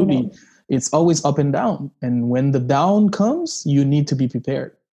 absolutely, it's always up and down. And when the down comes, you need to be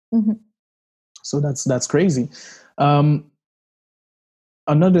prepared. Mm-hmm. So that's crazy. Another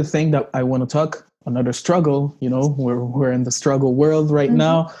thing that I want to talk, another struggle, you know, we're in the struggle world right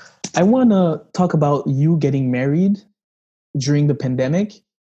now. I want to talk about you getting married during the pandemic,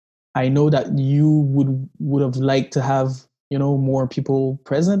 I know that you would have liked to have, more people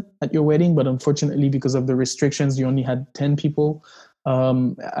present at your wedding, but unfortunately, because of the restrictions, you only had 10 people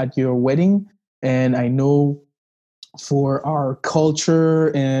at your wedding. And I know for our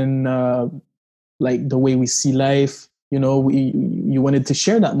culture and like the way we see life, you wanted to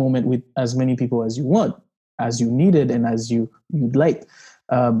share that moment with as many people as you needed, and as you'd like.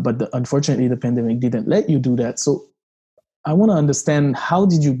 But unfortunately, the pandemic didn't let you do that. So I want to understand, how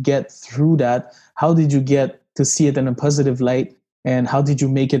did you get through that? How did you get to see it in a positive light? And how did you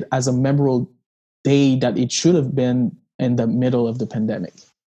make it as a memorable day that it should have been in the middle of the pandemic?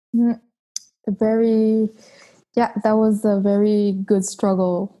 That was a very good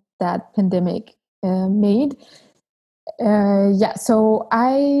struggle that pandemic made. So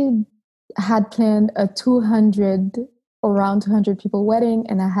I had planned around 200 people wedding,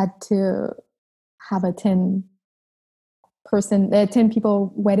 and I had to have a 10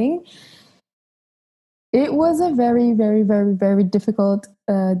 people wedding. It was a very, very, very, very difficult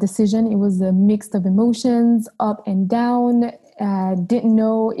decision. It was a mix of emotions, up and down. Didn't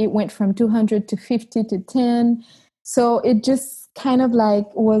know it went from 200 to 50 to 10. So it just kind of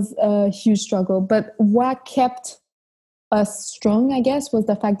like was a huge struggle. But what kept us strong, I guess, was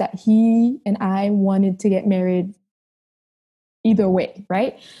the fact that he and I wanted to get married either way,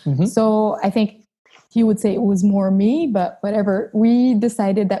 right? Mm-hmm. So I think he would say it was more me, but whatever. We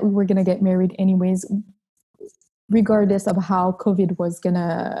decided that we were going to get married anyways, regardless of how COVID was going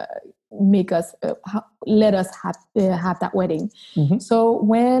to make us, let us have that wedding. Mm-hmm. So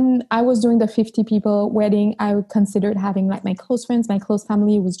when I was doing the 50 people wedding, I considered having like my close friends, my close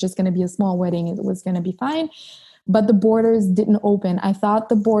family. It was just going to be a small wedding. It was going to be fine. But the borders didn't open. I thought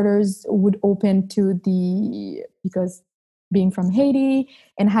the borders would open because being from Haiti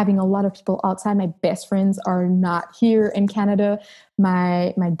and having a lot of people outside, my best friends are not here in Canada.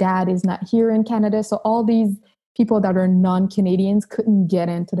 My dad is not here in Canada. So all these people that are non-Canadians couldn't get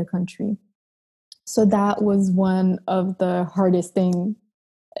into the country. So that was one of the hardest thing,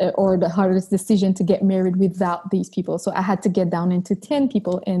 or the hardest decision, to get married without these people. So I had to get down into 10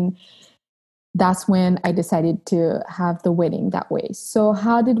 people, and that's when I decided to have the wedding that way. So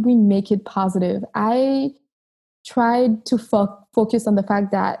how did we make it positive? I tried to focus on the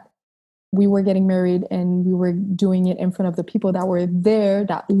fact that we were getting married and we were doing it in front of the people that were there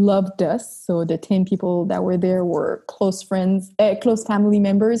that loved us. So the 10 people that were there were close friends, close family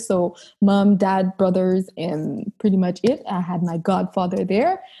members. So mom, dad, brothers, and pretty much it. I had my godfather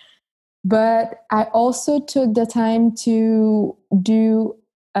there. But I also took the time to do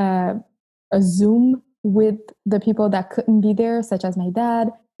a Zoom with the people that couldn't be there, such as my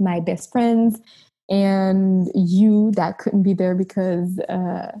dad, my best friends, and you that couldn't be there because,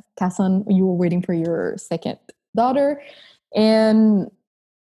 Kassan, you were waiting for your second daughter, and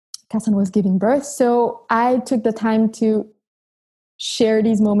Kassan was giving birth. So I took the time to share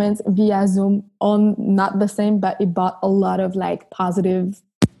these moments via Zoom, on not the same, but it brought a lot of like positive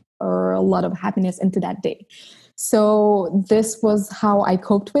or a lot of happiness into that day. So this was how I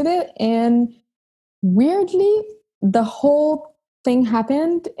coped with it. And weirdly, the whole thing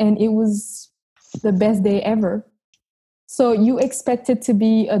happened and it was the best day ever. So you expect it to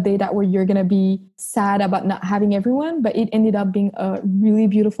be a day where you're going to be sad about not having everyone, but it ended up being a really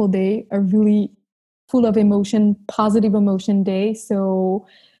beautiful day, a really full of emotion, positive emotion day. So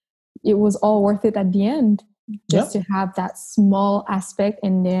it was all worth it at the end, just to have that small aspect.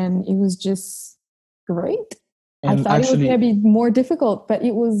 And then it was just great. And I thought it was going to be more difficult, but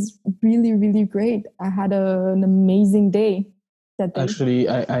it was really, really great. I had an amazing day. Actually,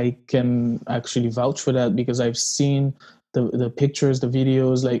 I can actually vouch for that, because I've seen the pictures, the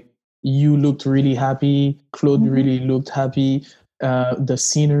videos. Like, you looked really happy. Claude really looked happy. The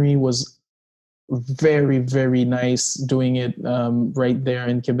scenery was very, very nice, doing it right there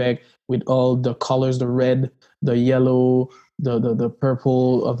in Quebec with all the colors, the red, the yellow, the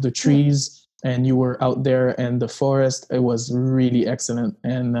purple of the trees. And you were out there in the forest. It was really excellent.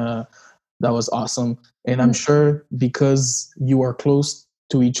 And that was awesome. And I'm sure because you are close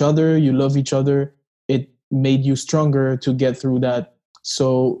to each other, you love each other, it made you stronger to get through that.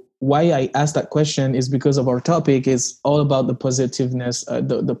 So why I asked that question is because of our topic is all about the positiveness,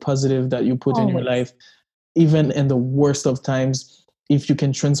 the positive that you put in your life. Even in the worst of times, if you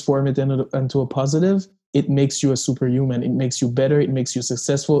can transform it into a positive, it makes you a superhuman. It makes you better. It makes you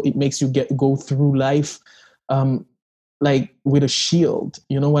successful. It makes you go through life like with a shield.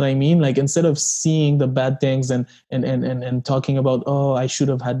 You know what I mean? Like, instead of seeing the bad things and talking about, oh, I should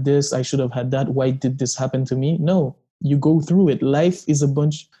have had this, I should have had that, why did this happen to me? No, you go through it. Life is a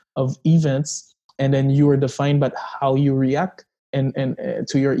bunch of events, and then you are defined by how you react and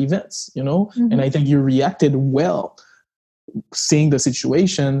to your events, you know. Mm-hmm. And I think you reacted well, seeing the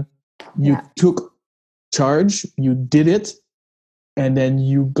situation. You took charge, you did it, and then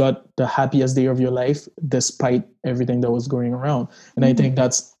you got the happiest day of your life despite everything that was going around. And I think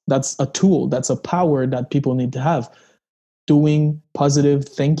that's a tool, that's a power that people need to have, doing positive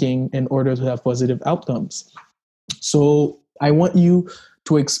thinking in order to have positive outcomes. So I want you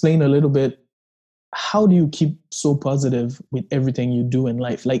to explain a little bit, how do you keep so positive with everything you do in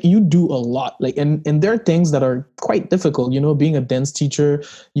life? Like, you do a lot, like, and there are things that are quite difficult, you know. Being a dance teacher,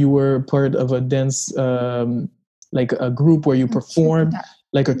 you were part of a dance like a group where you perform,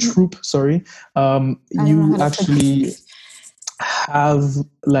 like a troupe, sorry. You actually have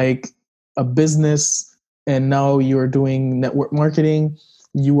like a business, and now you're doing network marketing.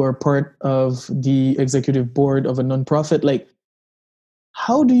 You are part of the executive board of a nonprofit. Like,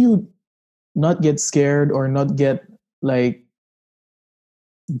 how do you not get scared or not get like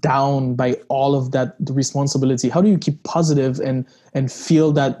down by all of that responsibility? How do you keep positive and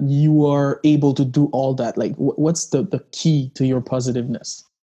feel that you are able to do all that? Like, what's the key to your positiveness?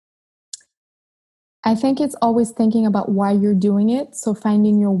 I think it's always thinking about why you're doing it. So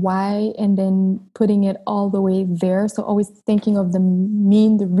finding your why and then putting it all the way there. So always thinking of the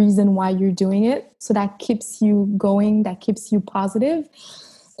reason why you're doing it. So that keeps you going, that keeps you positive.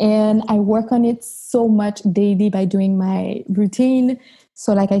 And I work on it so much daily by doing my routine.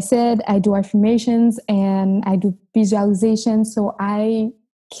 So like I said, I do affirmations and I do visualization. So I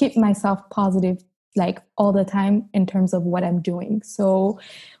keep myself positive like all the time in terms of what I'm doing. So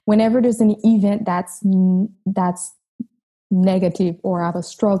whenever there's an event that's negative, or I have a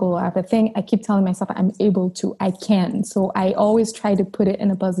struggle, or I have a thing, I keep telling myself I can. So I always try to put it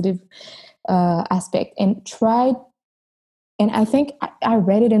in a positive aspect and try. And I think I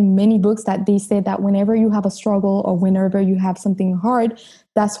read it in many books that they say that whenever you have a struggle or whenever you have something hard,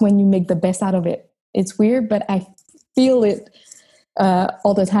 that's when you make the best out of it. It's weird, but I feel it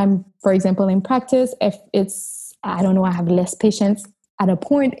all the time. For example, in practice, if it's, I don't know, I have less patience at a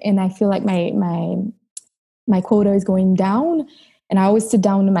point and I feel like my quota is going down, and I always sit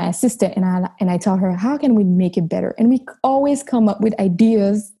down to my assistant and I tell her, how can we make it better? And we always come up with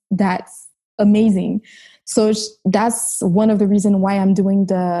ideas that's amazing. So that's one of the reasons why I'm doing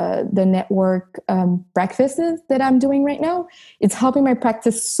the network breakfasts that I'm doing right now. It's helping my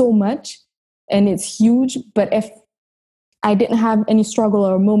practice so much, and it's huge. But if I didn't have any struggle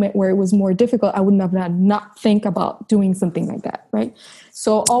or a moment where it was more difficult, I wouldn't have not think about doing something like that, right?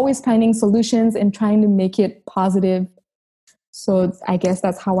 So always finding solutions and trying to make it positive. So I guess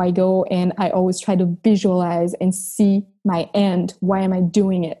that's how I go. And I always try to visualize and see my end. Why am I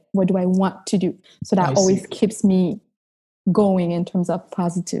doing it? What do I want to do? So that always keeps me going in terms of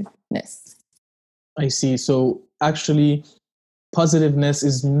positiveness. I see. So actually, positiveness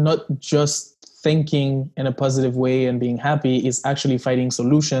is not just thinking in a positive way and being happy. It's actually finding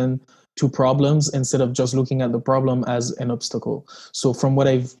solution to problems instead of just looking at the problem as an obstacle. So from what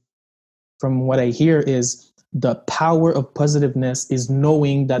I hear is, the power of positiveness is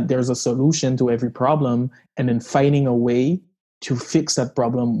knowing that there's a solution to every problem, and then finding a way to fix that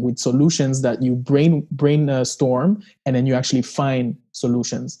problem with solutions that you brainstorm, and then you actually find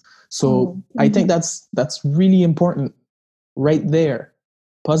solutions. So I think that's really important right there.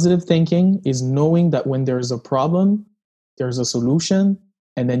 Positive thinking is knowing that when there's a problem, there's a solution,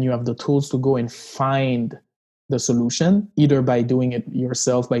 and then you have the tools to go and find the solution, either by doing it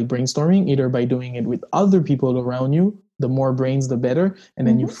yourself by brainstorming, either by doing it with other people around you. The more brains, the better. And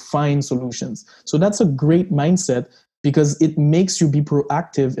then you find solutions. So that's a great mindset, because it makes you be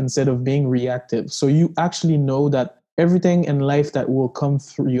proactive instead of being reactive. So you actually know that everything in life that will come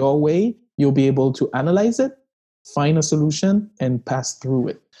through your way, you'll be able to analyze it, find a solution, and pass through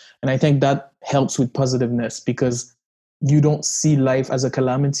it. And I think that helps with positiveness, because you don't see life as a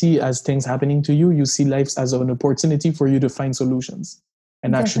calamity, as things happening to you. You see life as an opportunity for you to find solutions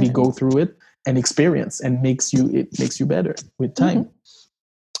and actually go through it and experience, and it makes you better with time.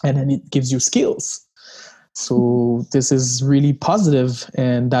 And then it gives you skills. So this is really positive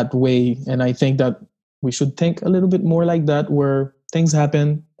in that way. And I think that we should think a little bit more like that, where things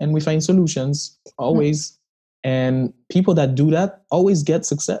happen and we find solutions always. And people that do that always get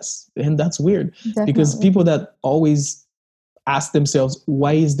success. And that's weird. Because people that always ask themselves,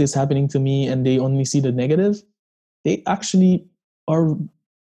 why is this happening to me? And they only see the negative, they actually are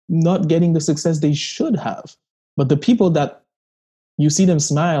not getting the success they should have. But the people that you see them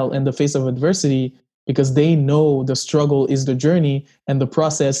smile in the face of adversity, because they know the struggle is the journey and the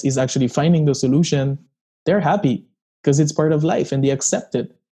process is actually finding the solution, they're happy because it's part of life and they accept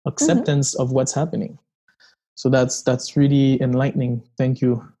it. acceptance of what's happening. So that's really enlightening. Thank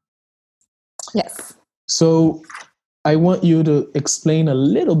you. Yes. So I want you to explain a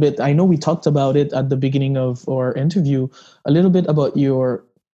little bit. I know we talked about it at the beginning of our interview, a little bit about your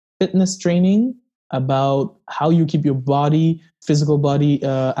fitness training, about how you keep your body, physical body,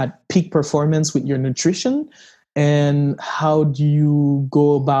 at peak performance with your nutrition, and how do you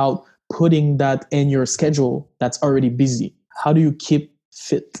go about putting that in your schedule that's already busy? How do you keep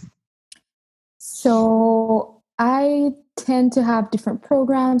fit? So I tend to have different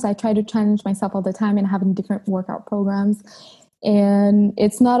programs. I try to challenge myself all the time and having different workout programs. And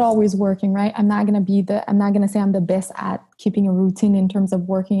it's not always working, right? I'm not gonna say I'm the best at keeping a routine in terms of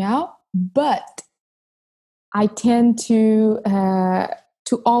working out, but I tend to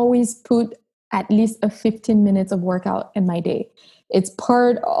always put at least a 15 minutes of workout in my day. It's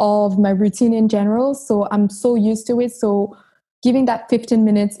part of my routine in general, so I'm so used to it. So giving that 15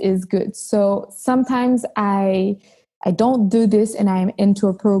 minutes is good. So sometimes I don't do this and I'm into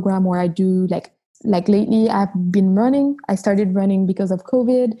a program where I do like lately I've been running. I started running because of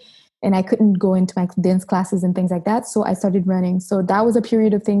COVID and I couldn't go into my dance classes and things like that. So I started running. So that was a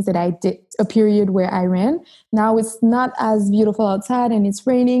period of things that I did, a period where I ran. Now it's not as beautiful outside and it's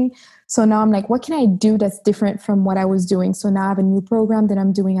raining. So now I'm like, what can I do that's different from what I was doing? So now I have a new program that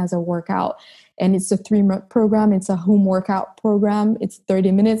I'm doing as a workout. And it's a 3-month program. It's a home workout program. It's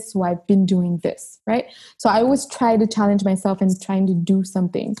 30 minutes. So I've been doing this, right? So I always try to challenge myself and trying to do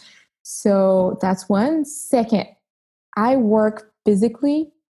something. So that's one. Second, I work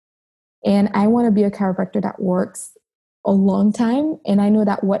physically and I want to be a chiropractor that works a long time. And I know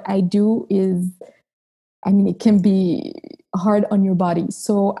that what I do is, it can be hard on your body.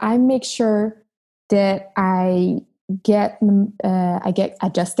 So I make sure that I get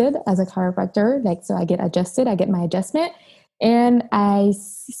adjusted as a chiropractor. So I get adjusted, I get my adjustment, and I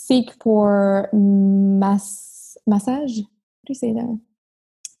seek for massage. What do you say there?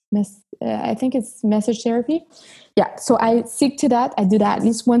 I think it's massage therapy. Yeah, so I seek to that. I do that at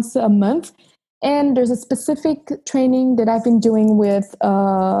least once a month. And there's a specific training that I've been doing with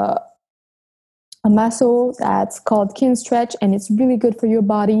a muscle that's called Kinstretch, and it's really good for your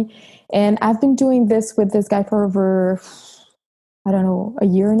body. And I've been doing this with this guy for over, I don't know, a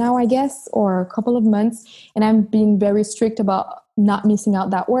year now, I guess, or a couple of months. And I'm being very strict about not missing out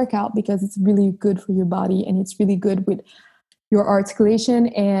that workout because it's really good for your body and it's really good with your articulation.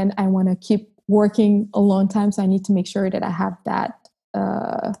 And I want to keep working a long time. So I need to make sure that I have that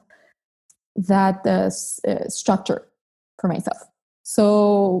structure for myself.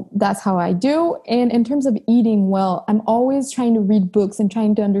 So that's how I do. And in terms of eating well, I'm always trying to read books and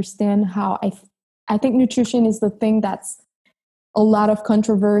trying to understand how I think nutrition is the thing that's a lot of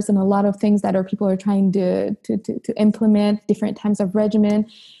controversy and a lot of things that people are trying to implement, different types of regimen.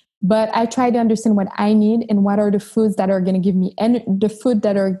 But I try to understand what I need and what are the foods that are going to give me the food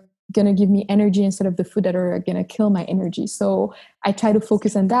that are going to give me energy instead of the food that are going to kill my energy. So I try to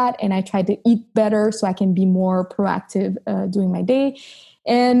focus on that and I try to eat better so I can be more proactive during my day.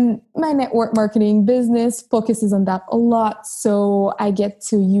 And my network marketing business focuses on that a lot. So I get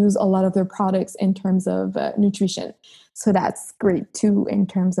to use a lot of their products in terms of nutrition. So that's great too in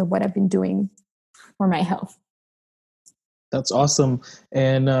terms of what I've been doing for my health. That's awesome.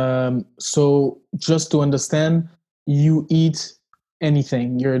 And so just to understand, you eat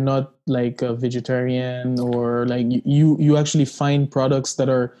anything. You're not like a vegetarian, or like you actually find products that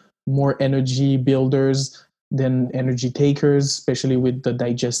are more energy builders than energy takers, especially with the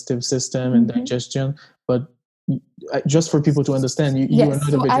digestive system and digestion. But just for people to understand, you are not a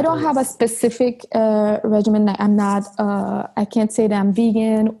vegetarian. I don't have a specific regimen. I'm not, I can't say that I'm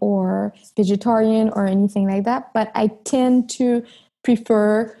vegan or vegetarian or anything like that, but I tend to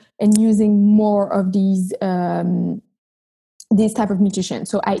prefer and using more of these type of nutrition.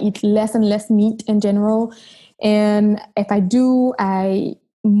 So I eat less and less meat in general. And if I do, I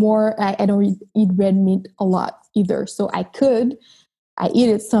don't eat red meat a lot either. So I eat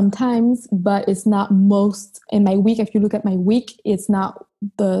it sometimes, but it's not most in my week. If you look at my week, it's not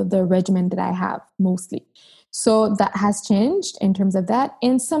the regimen that I have mostly. So that has changed in terms of that.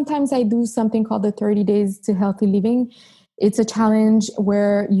 And sometimes I do something called the 30 Days to Healthy Living. It's a challenge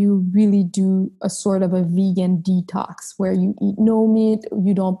where you really do a sort of a vegan detox where you eat no meat,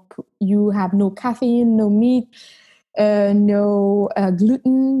 you have no caffeine, no meat, no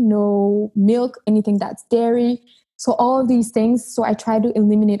gluten, no milk, anything that's dairy. So all of these things. So I try to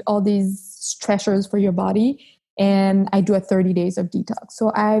eliminate all these stressors for your body. And I do a 30 days of detox.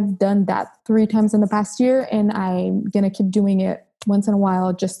 So I've done that 3 times in the past year. And I'm going to keep doing it once in a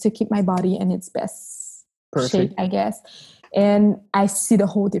while just to keep my body in its best shape, I guess. and I see the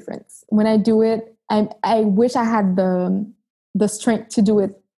whole difference. When I do it, I wish I had the strength to do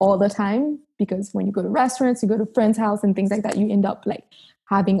it all the time, because when you go to restaurants, you go to friends' house and things like that, you end up like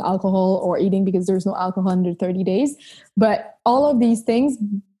having alcohol or eating because there's no alcohol under 30 days. But all of these things,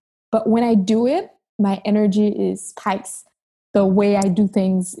 but when I do it, my energy is spikes. The way I do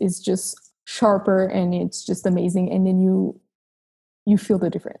things is just sharper, and it's just amazing. And then you feel the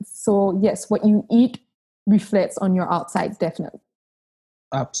difference. So yes, what you eat reflects on your outside, definitely.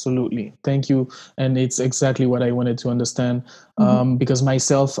 Absolutely. Thank you. And it's exactly what I wanted to understand. Because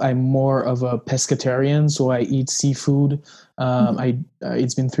myself, I'm more of a pescatarian, so I eat seafood.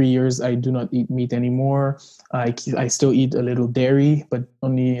 It's been 3 years. I do not eat meat anymore. I still eat a little dairy, but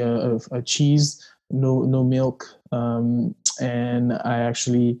only a cheese, no milk. And I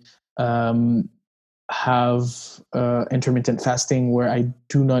actually have intermittent fasting, where I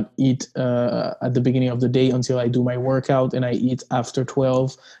do not eat at the beginning of the day until I do my workout, and I eat after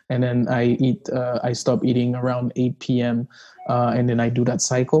 12, and then I stop eating around 8 p.m. And then I do that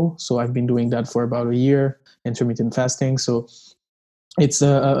cycle. So I've been doing that for about a year, intermittent fasting. So it's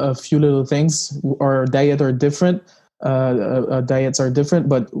a few little things. Our diets are different.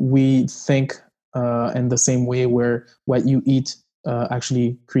 But we think in the same way, where what you eat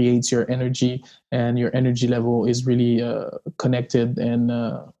actually creates your energy, and your energy level is really connected and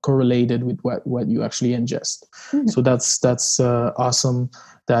correlated with what you actually ingest. So that's awesome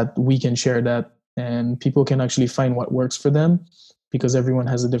that we can share that, and people can actually find what works for them, because everyone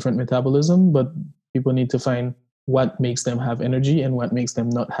has a different metabolism, but people need to find what makes them have energy and what makes them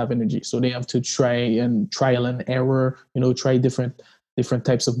not have energy. So they have to trial and error, try different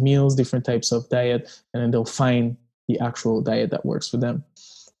types of meals, different types of diet, and then they'll find the actual diet that works for them.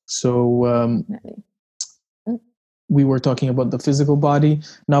 So we were talking about the physical body.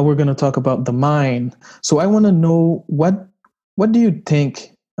 Now we're going to talk about the mind. So I want to know, what do you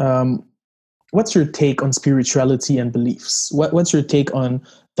think? What's your take on spirituality and beliefs? What's your take on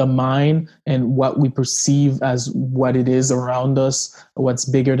the mind and what we perceive as what it is around us, what's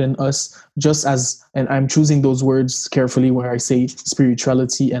bigger than us? Just as, and I'm choosing those words carefully where I say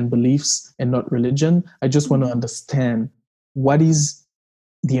spirituality and beliefs and not religion. I just want to understand, what is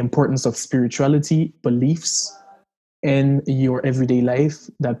the importance of spirituality, beliefs in your everyday life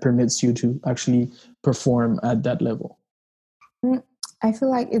that permits you to actually perform at that level? I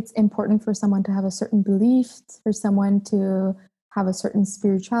feel like it's important for someone to have a certain belief, for someone to have a certain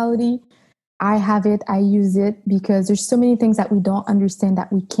spirituality. I have it, I use it, because there's so many things that we don't understand,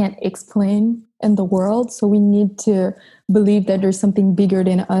 that we can't explain in the world. So we need to believe that there's something bigger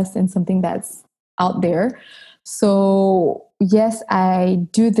than us and something that's out there. So yes, I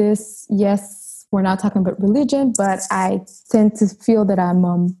do this. Yes, we're not talking about religion, but I tend to feel that I'm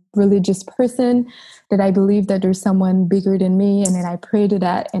a religious person, that I believe that there's someone bigger than me, and then I pray to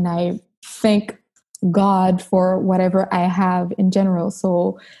that, and I thank God for whatever I have in general.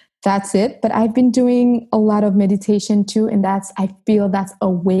 So that's it. But I've been doing a lot of meditation too, and I feel that's a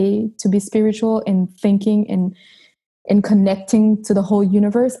way to be spiritual and thinking and connecting to the whole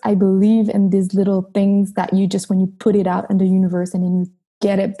universe. I believe in these little things that you just, when you put it out in the universe and then you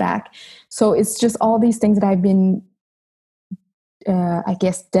get it back. So it's just all these things that I've been, I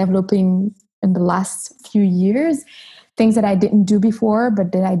guess, developing in the last few years, things that I didn't do before,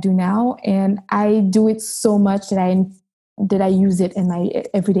 but that I do now. And I do it so much that I use it in my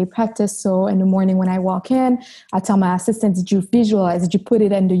everyday practice. So in the morning when I walk in, I tell my assistant, did you visualize? Did you put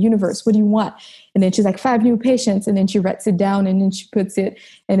it in the universe? What do you want? And then she's like, 5 new patients. And then she writes it down, and then she puts it,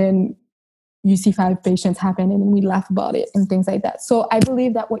 and then you see 5 patients happen, and then we laugh about it and things like that. So I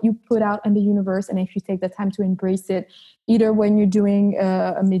believe that what you put out in the universe, and if you take the time to embrace it, either when you're doing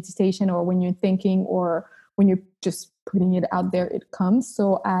a meditation or when you're thinking or when you're just putting it out there, it comes.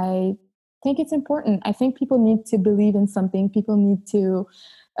 So I think it's important. I think people need to believe in something. People need to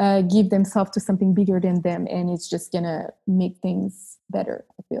give themselves to something bigger than them, and it's just going to make things better.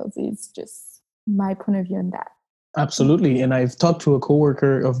 I feel it's just my point of view on that. Absolutely. And I've talked to a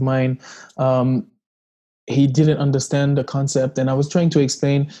coworker of mine. He didn't understand the concept, and I was trying to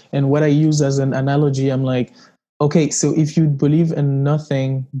explain. And what I use as an analogy, I'm like, okay, so if you believe in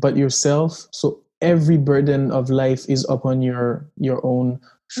nothing but yourself, so every burden of life is upon your own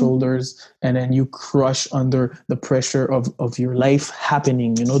shoulders, and then you crush under the pressure of your life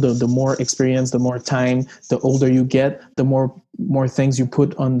happening. The more experience, the more time, the older you get, the more things you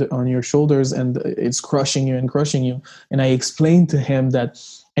put on your shoulders, and it's crushing you and crushing you. And I explained to him that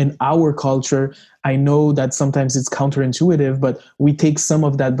in our culture, I know that sometimes it's counterintuitive, but we take some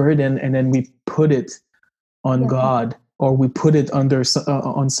of that burden and then we put it on God, or we put it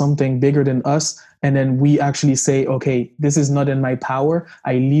on something bigger than us, and then we actually say, okay, this is not in my power,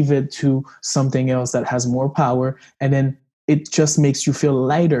 I leave it to something else that has more power, and then it just makes you feel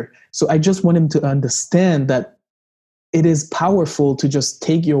lighter. So I just want him to understand that it is powerful to just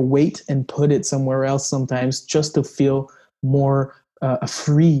take your weight and put it somewhere else sometimes, just to feel more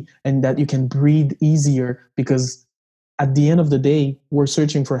free, and that you can breathe easier, because at the end of the day, we're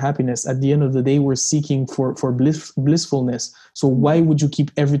searching for happiness. At the end of the day, we're seeking for blissfulness. So why would you keep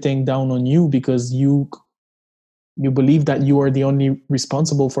everything down on you because you believe that you are the only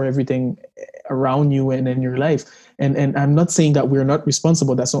responsible for everything around you and in your life? And I'm not saying that we're not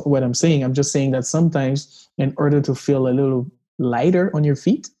responsible. That's not what I'm saying. I'm just saying that sometimes, in order to feel a little lighter on your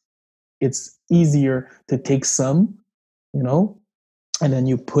feet, it's easier to take some, and then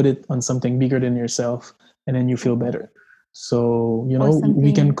you put it on something bigger than yourself, and then you feel better. So,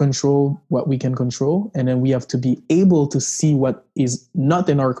 we can control what we can control, and then we have to be able to see what is not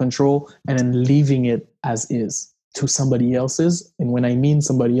in our control and then leaving it as is to somebody else's. And when I mean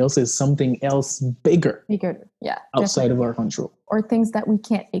somebody else's, something else bigger, yeah, outside definitely. of our control. Or things that we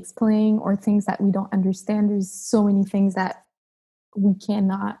can't explain, or things that we don't understand. There's so many things that we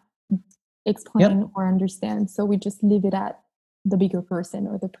cannot explain or understand. So we just leave it at the bigger person,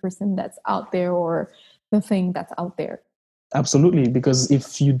 or the person that's out there, or the thing that's out there. Absolutely. Because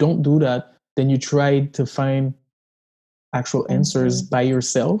if you don't do that, then you try to find actual answers by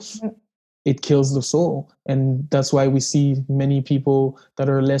yourself. It kills the soul. And that's why we see many people that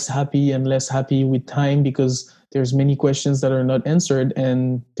are less happy and less happy with time, because there's many questions that are not answered,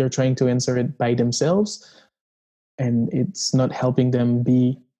 and they're trying to answer it by themselves. And it's not helping them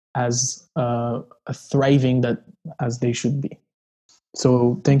be as thriving that as they should be.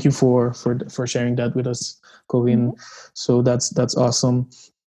 So thank you for sharing that with us, Corinne. So that's awesome.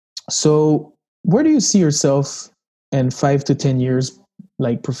 So where do you see yourself in 5 to 10 years,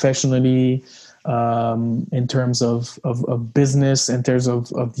 like professionally, in terms of business, in terms of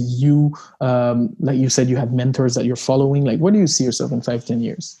you, like you said, you have mentors that you're following. Like, where do you see yourself in 5-10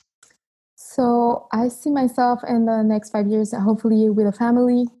 years? So I see myself in the next 5 years, hopefully with a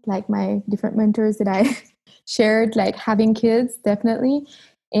family, like my different mentors that I shared, like having kids, definitely,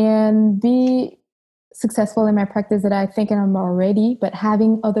 and be successful in my practice that I think I'm already, but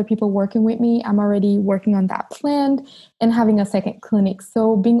having other people working with me, I'm already working on that plan, and having a second clinic.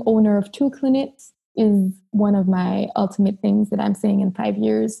 So being owner of 2 clinics is one of my ultimate things that I'm saying in 5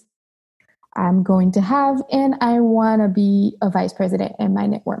 years I'm going to have. And I want to be a vice president in my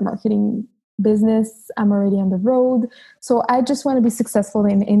network marketing business. I'm already on the road. So I just want to be successful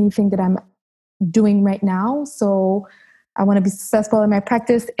in anything that I'm doing right now. So I want to be successful in my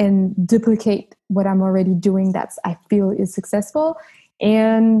practice and duplicate what I'm already doing that's I feel is successful.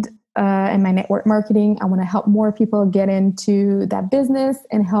 And in my network marketing, I want to help more people get into that business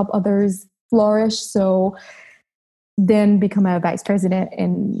and help others flourish. So then become a vice president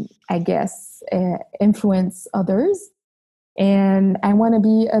and I guess influence others. And I want to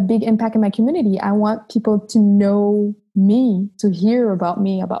be a big impact in my community. I want people to know me, to hear about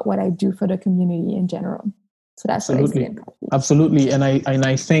me, about what I do for the community in general. So that's Absolutely. what I see. Absolutely. And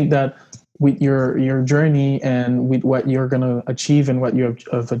I think that with your journey and with what you're going to achieve and what you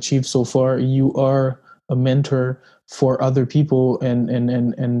have achieved so far, you are a mentor for other people.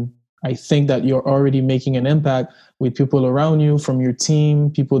 And I think that you're already making an impact with people around you, from your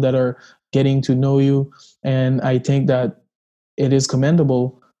team, people that are getting to know you. And I think that it is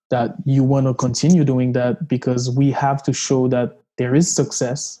commendable that you want to continue doing that, because we have to show that there is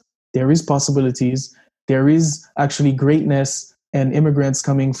success, there is possibilities, there is actually greatness, and immigrants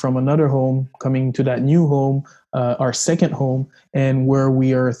coming from another home, coming to that new home, our second home, and where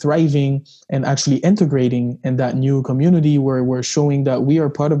we are thriving and actually integrating in that new community, where we're showing that we are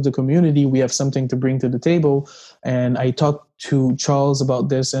part of the community, we have something to bring to the table. And I talked to Charles about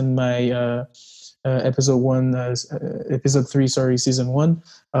this in my episode 3, season 1,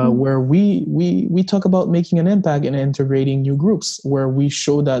 where we talk about making an impact and integrating new groups, where we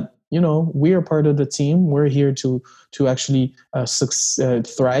show that we are part of the team. We're here to actually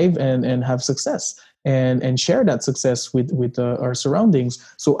thrive and have success, and share that success with our surroundings.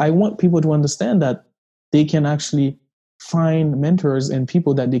 So I want people to understand that they can actually find mentors and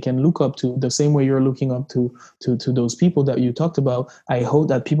people that they can look up to, the same way you're looking up to those people that you talked about. I hope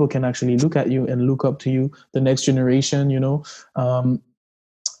that people can actually look at you and look up to you, the next generation,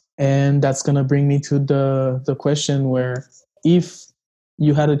 and that's going to bring me to the question, where if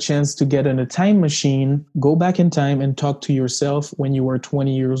you had a chance to get in a time machine, go back in time and talk to yourself when you were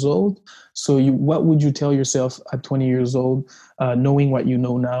 20 years old. So what would you tell yourself at 20 years old, knowing what you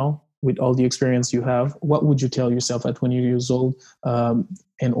know now? with all the experience you have, what would you tell yourself at 20 years old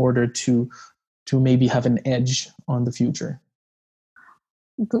in order to maybe have an edge on the future?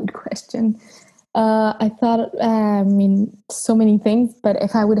 Good question. I thought, so many things, but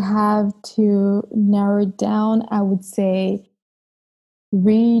if I would have to narrow it down, I would say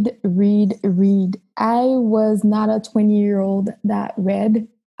read, read, read. I was not a 20-year-old that read.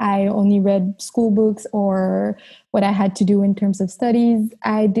 I only read school books or what I had to do in terms of studies.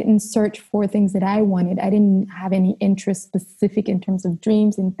 I didn't search for things that I wanted. I didn't have any interest specific in terms of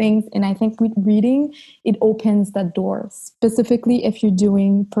dreams and things. And I think with reading, it opens that door. Specifically, if you're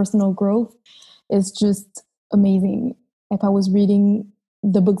doing personal growth, it's just amazing. If I was reading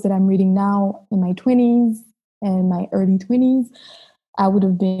the books that I'm reading now in my 20s and my early 20s, I would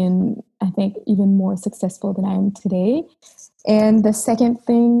have been, I think, even more successful than I am today. And the second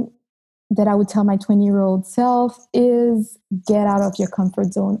thing that I would tell my 20-year-old self is get out of your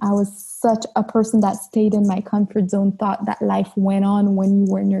comfort zone. I was such a person that stayed in my comfort zone, thought that life went on when you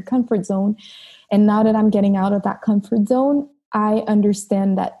were in your comfort zone. And now that I'm getting out of that comfort zone, I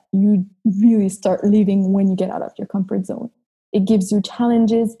understand that you really start living when you get out of your comfort zone. It gives you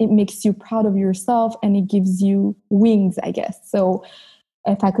challenges, it makes you proud of yourself, and it gives you wings, I guess. So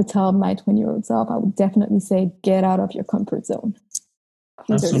if I could tell my 20-year-old self, I would definitely say, get out of your comfort zone.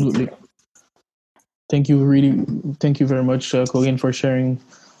 Absolutely. Thank you very much, Colleen, for sharing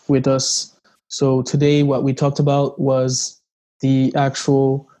with us. So today what we talked about was the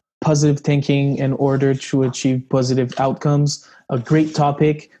actual positive thinking in order to achieve positive outcomes. A great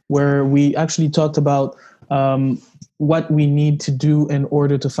topic where we actually talked about what we need to do in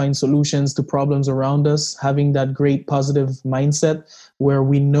order to find solutions to problems around us, having that great positive mindset where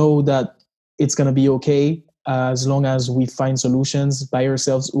we know that it's going to be okay as long as we find solutions by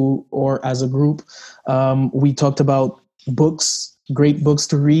ourselves or as a group. We talked about books, great books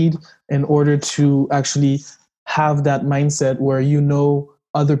to read in order to actually have that mindset where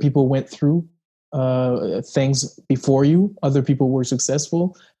other people went through things before you, other people were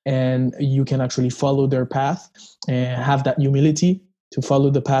successful, and you can actually follow their path and have that humility to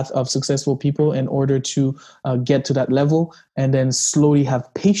follow the path of successful people in order to get to that level, and then slowly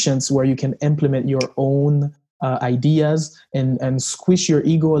have patience where you can implement your own ideas and squish your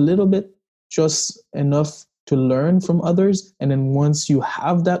ego a little bit, just enough to learn from others. And then once you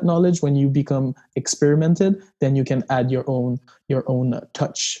have that knowledge, when you become experimented, then you can add your own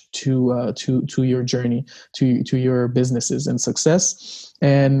touch to your journey, to your businesses and success.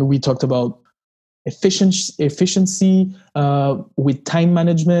 And we talked about efficiency with time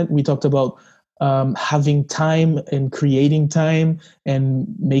management. We talked about having time and creating time and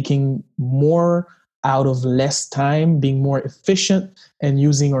making more out of less time, being more efficient and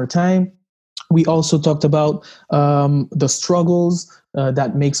using our time. We also talked about the struggles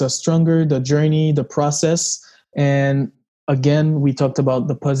that makes us stronger, the journey, the process. And again, we talked about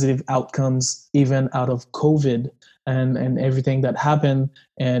the positive outcomes even out of COVID and everything that happened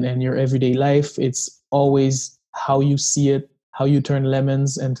and your everyday life. It's always how you see it, how you turn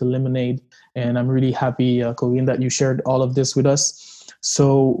lemons into lemonade. And I'm really happy, Colleen, that you shared all of this with us.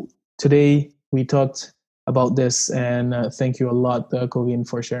 So today we talked about this, and thank you a lot, Colleen,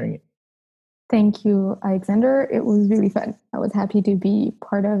 for sharing it. Thank you, Alexander. It was really fun. I was happy to be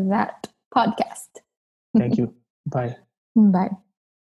part of that podcast. Thank you. Bye. Bye.